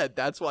maybe, again,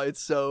 that's why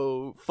it's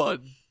so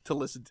fun to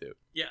listen to.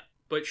 Yeah,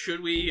 but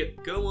should we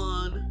go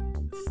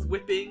on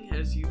whipping,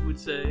 as you would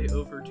say,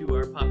 over to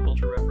our pop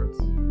culture reference?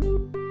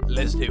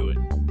 Let's do it.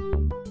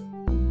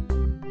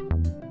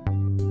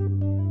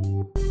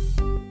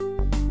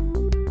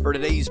 For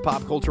today's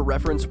pop culture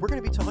reference, we're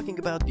going to be talking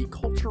about the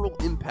cultural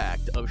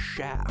impact of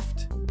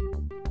Shaft.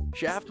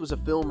 Shaft was a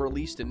film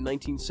released in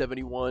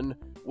 1971,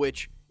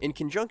 which, in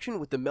conjunction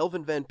with the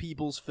Melvin Van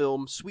Peebles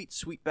film Sweet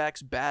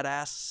Sweetback's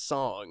Badass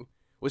Song,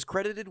 was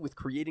credited with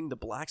creating the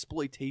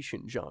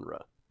blaxploitation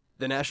genre.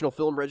 The National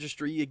Film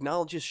Registry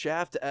acknowledges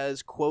Shaft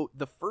as, quote,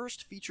 the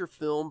first feature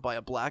film by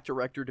a black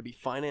director to be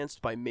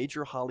financed by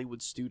major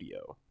Hollywood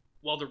studio.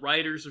 While the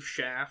writers of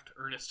Shaft,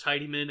 Ernest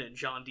Tidyman and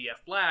John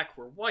D.F. Black,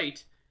 were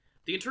white,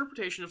 the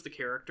interpretation of the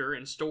character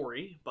and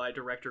story by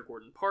director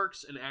Gordon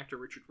Parks and actor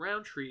Richard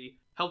Roundtree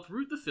helped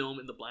root the film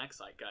in the black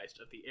zeitgeist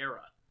of the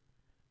era.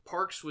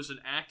 Parks was an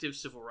active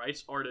civil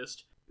rights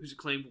artist whose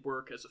acclaimed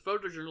work as a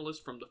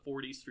photojournalist from the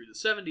 40s through the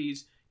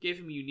 70s gave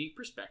him a unique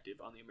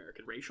perspective on the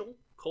American racial,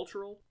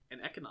 cultural,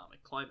 and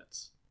economic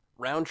climates.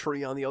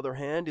 Roundtree, on the other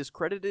hand, is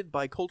credited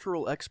by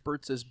cultural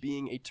experts as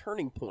being a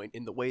turning point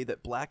in the way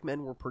that black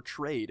men were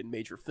portrayed in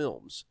major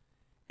films,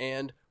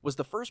 and was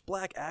the first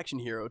black action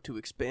hero to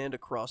expand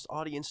across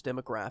audience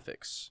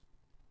demographics.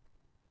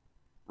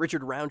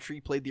 Richard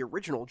Roundtree played the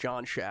original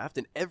John Shaft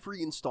in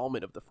every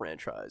installment of the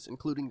franchise,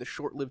 including the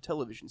short-lived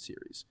television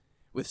series,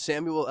 with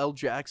Samuel L.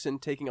 Jackson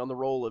taking on the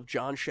role of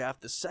John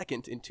Shaft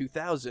II in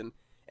 2000,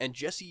 and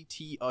Jesse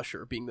T.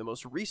 Usher being the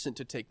most recent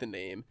to take the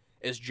name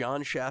as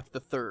John Shaft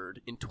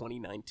III in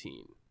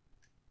 2019.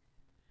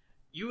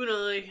 you and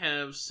I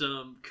have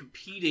some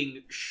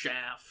competing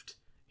Shaft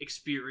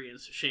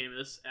experience,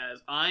 Seamus,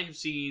 as I have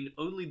seen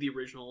only the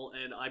original,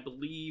 and I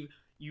believe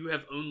you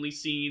have only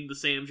seen the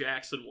Sam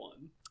Jackson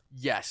one.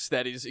 Yes,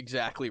 that is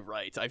exactly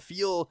right. I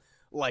feel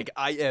like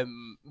I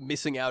am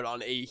missing out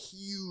on a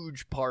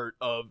huge part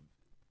of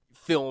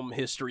film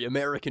history,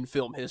 American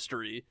film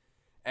history,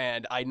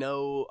 and I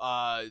know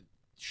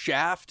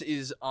Shaft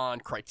is on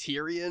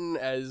Criterion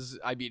as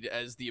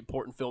the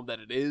important film that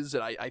it is,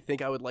 and I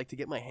think I would like to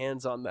get my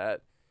hands on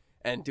that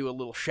and do a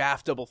little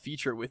Shaft double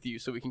feature with you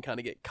so we can kind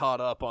of get caught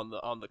up on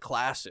the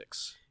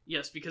classics.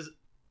 Yes, because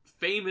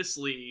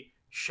famously,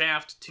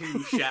 Shaft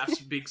 2, Shaft's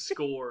Big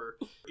Score,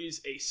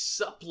 is a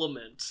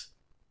supplement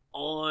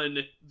on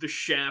the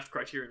Shaft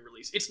Criterion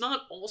release. It's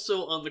not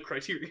also on the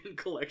Criterion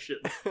Collection.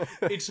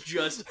 It's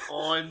just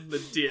on the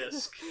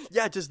disc.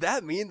 Yeah, does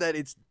that mean that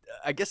it's...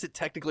 I guess it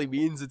technically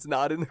means it's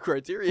not in the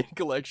Criterion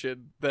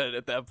Collection then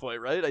at that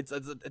point, right?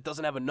 It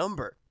doesn't have a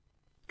number.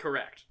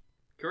 Correct.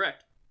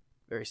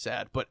 Very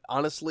sad, but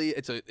honestly,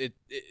 as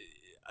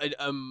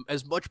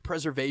much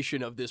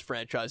preservation of this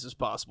franchise as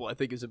possible, I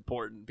think is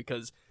important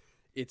because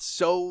it's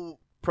so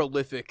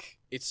prolific.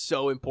 It's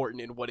so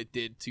important in what it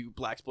did to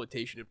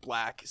blaxploitation and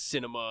black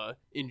cinema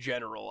in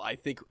general. I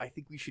think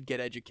we should get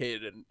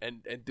educated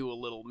and do a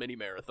little mini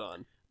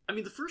marathon. I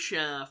mean, the first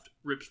Shaft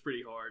rips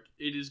pretty hard.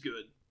 It is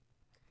good.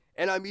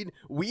 And I mean,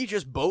 we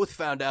just both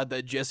found out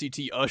that Jesse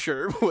T.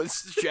 Usher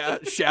was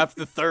Shaft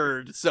the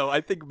Third, so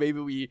I think maybe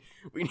we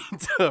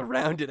need to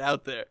round it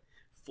out there.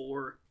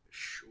 For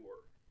sure.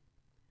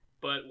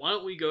 But why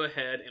don't we go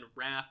ahead and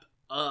wrap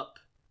up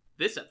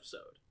this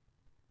episode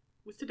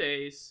with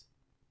today's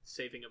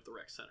Saving of the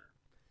Rec Center.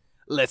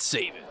 Let's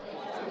save it.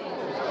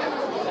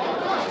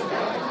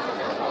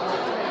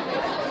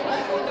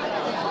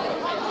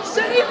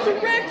 Save the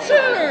Rec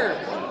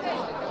Center!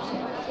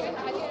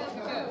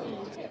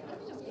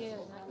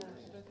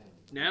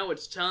 Now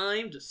it's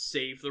time to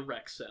Save the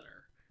Rec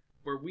Center,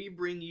 where we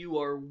bring you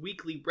our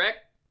weekly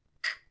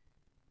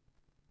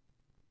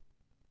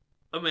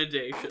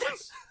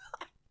recommendations.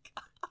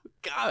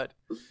 God.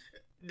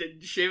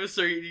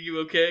 Seamus, are you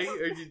okay?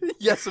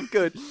 Yes, I'm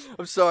good.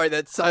 I'm sorry,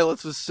 that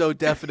silence was so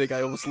deafening,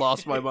 I almost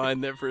lost my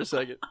mind there for a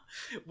second.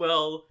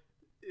 Well,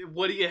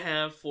 what do you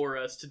have for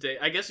us today?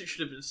 I guess it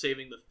should have been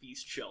saving the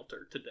feast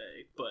shelter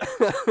today, but...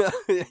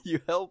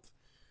 You help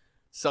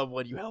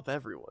someone, you help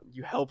everyone.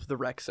 You help the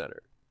rec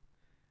center.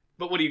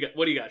 But what do you got,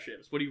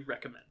 Seamus? What are you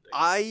recommending?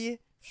 I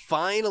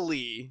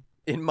finally,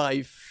 in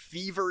my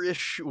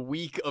feverish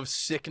week of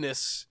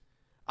sickness,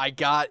 I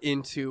got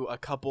into a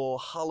couple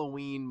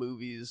Halloween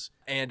movies,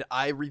 and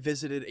I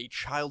revisited a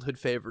childhood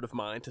favorite of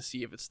mine to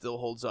see if it still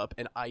holds up,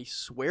 and I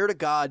swear to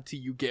God to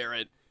you,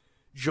 Garrett,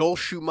 Joel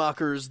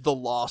Schumacher's The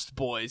Lost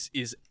Boys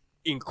is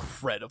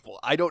incredible.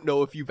 I don't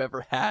know if you've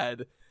ever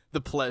had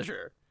the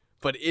pleasure,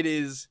 but it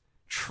is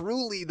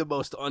truly the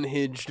most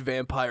unhinged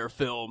vampire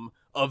film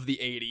of the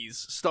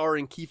 80s,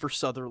 starring Kiefer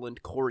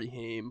Sutherland, Corey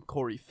Haim,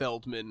 Corey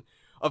Feldman.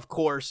 Of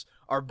course,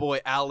 our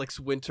boy Alex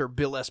Winter,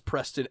 Bill S.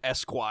 Preston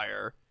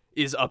Esquire,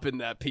 is up in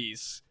that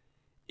piece.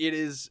 It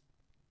is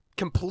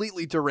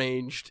completely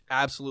deranged,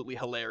 absolutely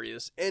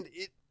hilarious, and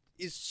it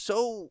is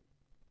so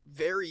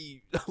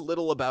very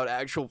little about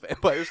actual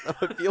vampire stuff,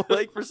 I feel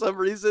like, for some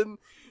reason,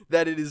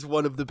 that it is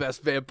one of the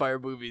best vampire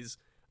movies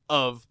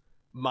of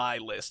my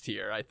list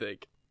here, I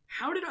think.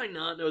 How did I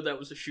not know that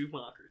was a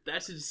Schumacher?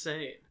 That's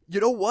insane.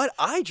 You know what?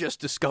 I just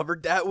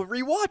discovered that with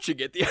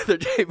rewatching it the other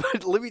day,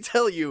 but let me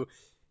tell you,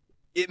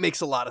 it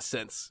makes a lot of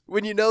sense.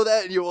 When you know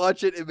that and you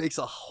watch it, it makes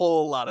a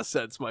whole lot of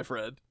sense, my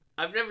friend.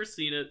 I've never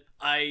seen it.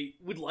 I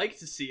would like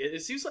to see it.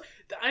 It seems like...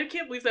 I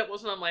can't believe that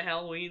wasn't on my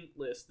Halloween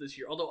list this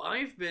year, although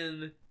I've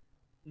been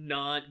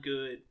not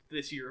good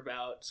this year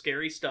about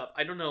scary stuff.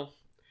 I don't know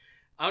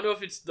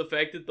if it's the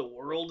fact that the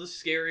world is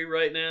scary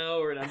right now,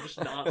 or I'm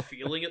just not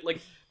feeling it.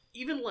 Like,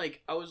 even,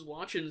 like, I was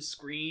watching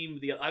Scream.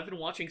 I've been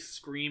watching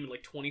Scream in,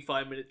 like,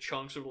 25-minute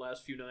chunks over the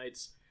last few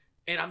nights,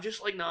 and I'm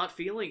just, like, not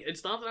feeling it.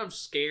 It's not that I'm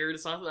scared.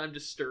 It's not that I'm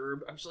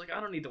disturbed. I'm just like, I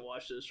don't need to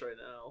watch this right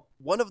now.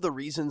 One of the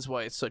reasons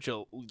why it's such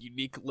a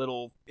unique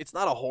little... It's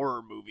not a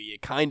horror movie.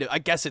 I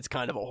guess it's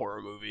kind of a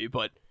horror movie,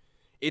 but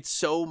it's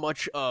so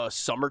much a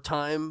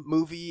summertime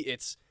movie.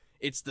 It's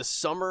the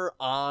summer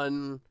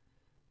on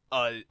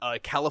a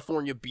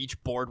California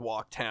beach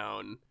boardwalk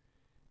town,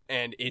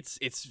 and it's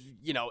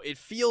you know, it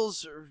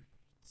feels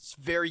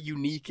very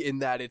unique in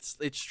that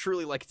it's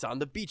truly like it's on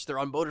the beach. They're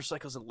on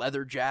motorcycles and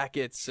leather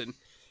jackets,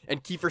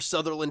 and Kiefer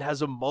Sutherland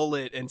has a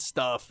mullet and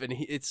stuff, and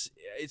it's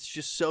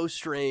just so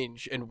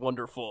strange and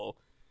wonderful.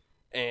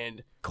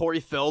 And Corey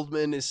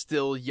Feldman is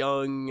still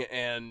young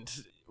and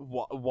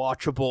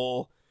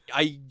watchable.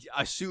 I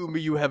assume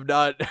you have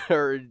not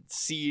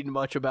seen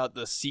much about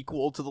the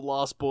sequel to The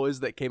Lost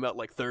Boys that came out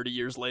like 30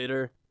 years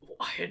later.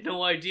 I had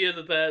no idea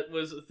that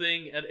was a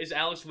thing. Is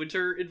Alex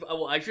Winter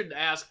well, I shouldn't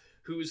ask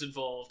who's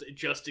involved,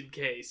 just in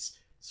case.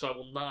 So I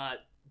will not.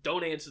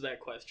 Don't answer that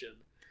question.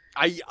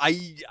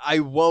 I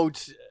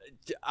won't.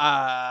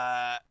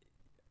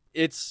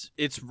 it's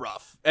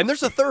rough. And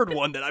there's a third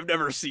one that I've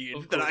never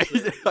seen that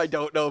I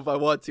don't know if I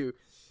want to.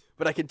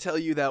 But I can tell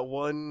you that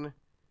one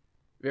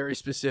very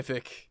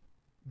specific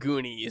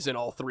Goonie is in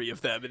all three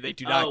of them, and they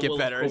do not get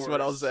better, is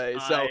what I'll say.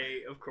 So,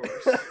 of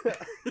course.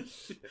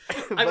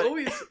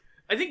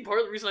 I think part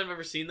of the reason I've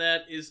never seen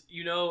that is,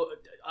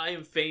 I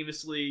am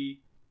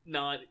famously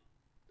not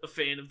a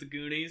fan of the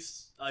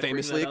Goonies.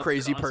 Famously a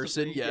crazy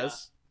person,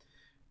 yes.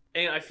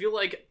 Yeah. And I feel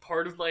like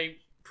part of my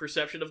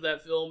perception of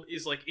that film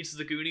is like it's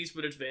the Goonies,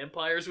 but it's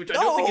vampires, which I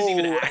don't think is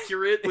even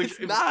accurate. Which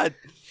it's not.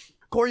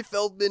 Corey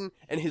Feldman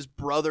and his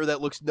brother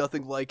that looks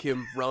nothing like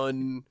him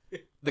run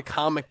the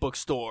comic book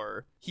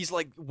store. He's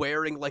like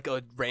wearing like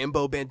a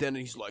Rambo bandana.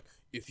 And he's like,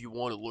 if you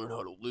want to learn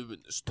how to live in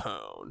this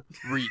town,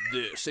 read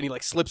this. And he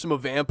like slips him a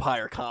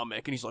vampire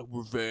comic, and he's like,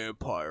 we're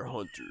vampire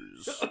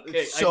hunters. Okay,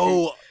 it's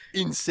so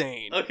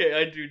insane. Okay,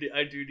 I do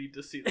need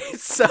to see that.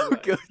 It's so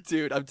good,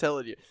 dude. I'm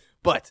telling you.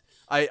 But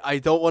I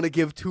don't want to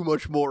give too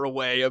much more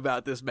away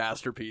about this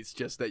masterpiece,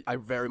 just that I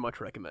very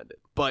much recommend it.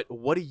 But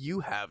what do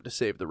you have to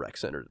save the rec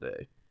center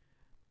today?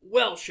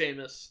 Well,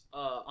 Seamus,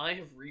 I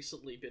have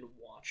recently been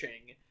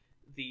watching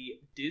the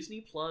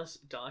Disney Plus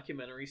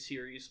documentary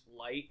series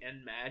Light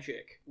and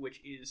Magic, which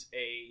is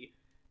a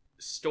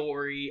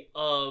story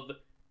of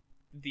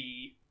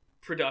the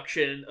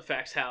production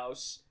effects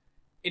house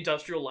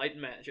Industrial Light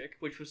and Magic,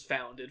 which was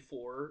founded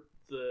for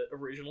the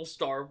original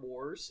Star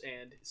Wars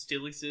and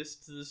still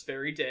exists to this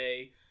very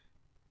day.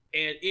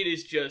 And it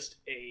is just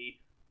a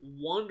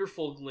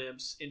wonderful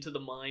glimpse into the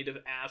mind of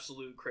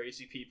absolute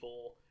crazy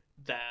people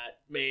that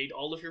made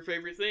all of your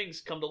favorite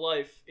things come to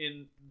life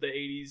in the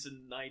 80s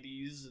and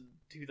 90s and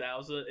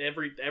 2000,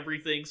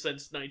 everything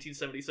since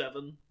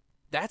 1977.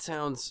 That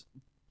sounds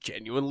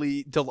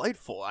genuinely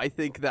delightful. I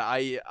think that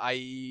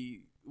I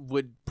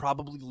would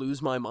probably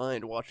lose my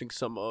mind watching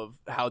some of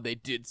how they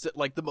did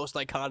like the most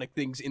iconic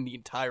things in the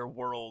entire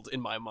world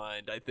in my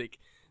mind. I think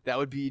that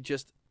would be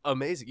just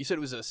amazing. You said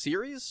it was a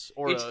series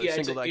or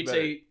single documentary? It's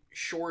a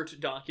short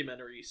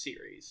documentary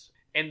series.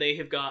 And they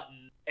have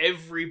gotten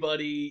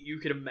everybody you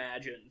could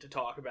imagine to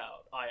talk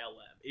about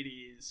ILM. It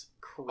is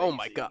crazy. Oh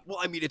my god. Well,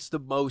 I mean, it's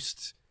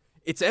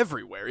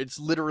everywhere. It's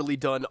literally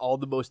done all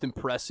the most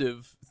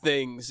impressive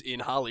things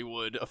in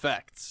Hollywood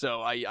effects.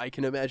 So I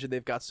can imagine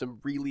they've got some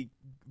really,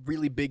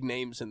 really big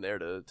names in there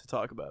to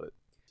talk about it.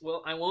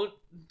 Well, I won't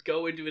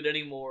go into it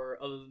anymore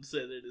other than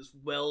say that it is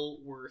well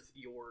worth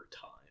your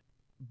time.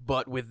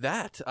 But with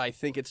that, I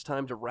think it's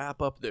time to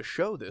wrap up the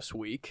show this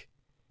week.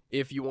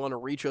 If you want to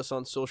reach us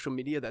on social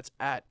media, that's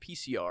at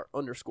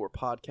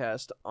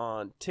 @PCR_podcast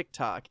on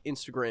TikTok,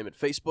 Instagram, and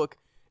Facebook.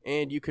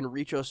 And you can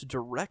reach us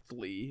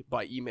directly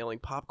by emailing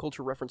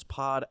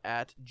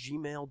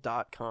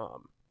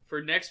popculturereferencepod@gmail.com.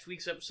 For next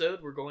week's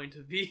episode, we're going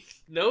to be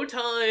no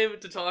time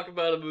to talk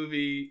about a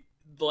movie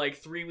like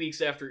 3 weeks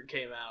after it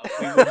came out.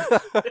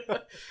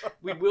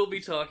 We will be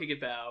talking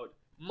about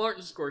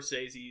Martin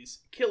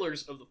Scorsese's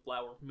Killers of the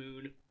Flower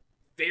Moon.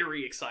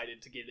 Very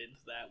excited to get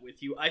into that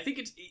with you. I think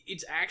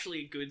it's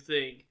actually a good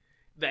thing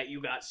that you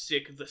got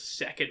sick the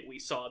second we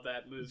saw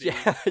that movie.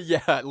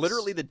 Yeah,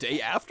 literally the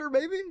day after,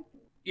 maybe?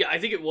 Yeah, I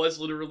think it was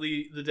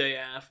literally the day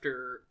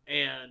after,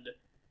 and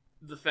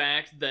the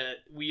fact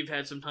that we've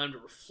had some time to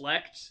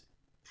reflect,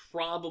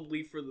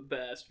 probably for the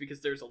best, because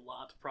there's a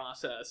lot to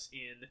process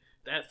in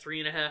that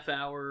 3.5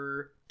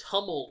 hour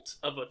tumult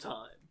of a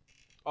time.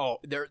 Oh,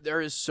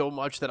 there is so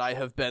much that I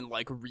have been,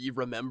 like,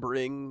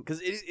 re-remembering, because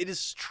it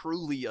is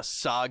truly a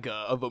saga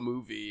of a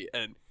movie,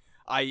 and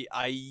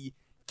I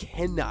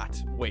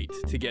cannot wait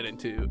to get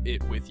into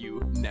it with you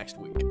next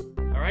week.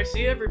 Alright,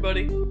 see you,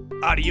 everybody.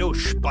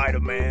 Adios,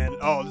 Spider-Man.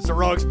 Oh, it's the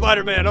wrong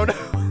Spider-Man. Oh, no.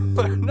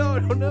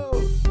 No.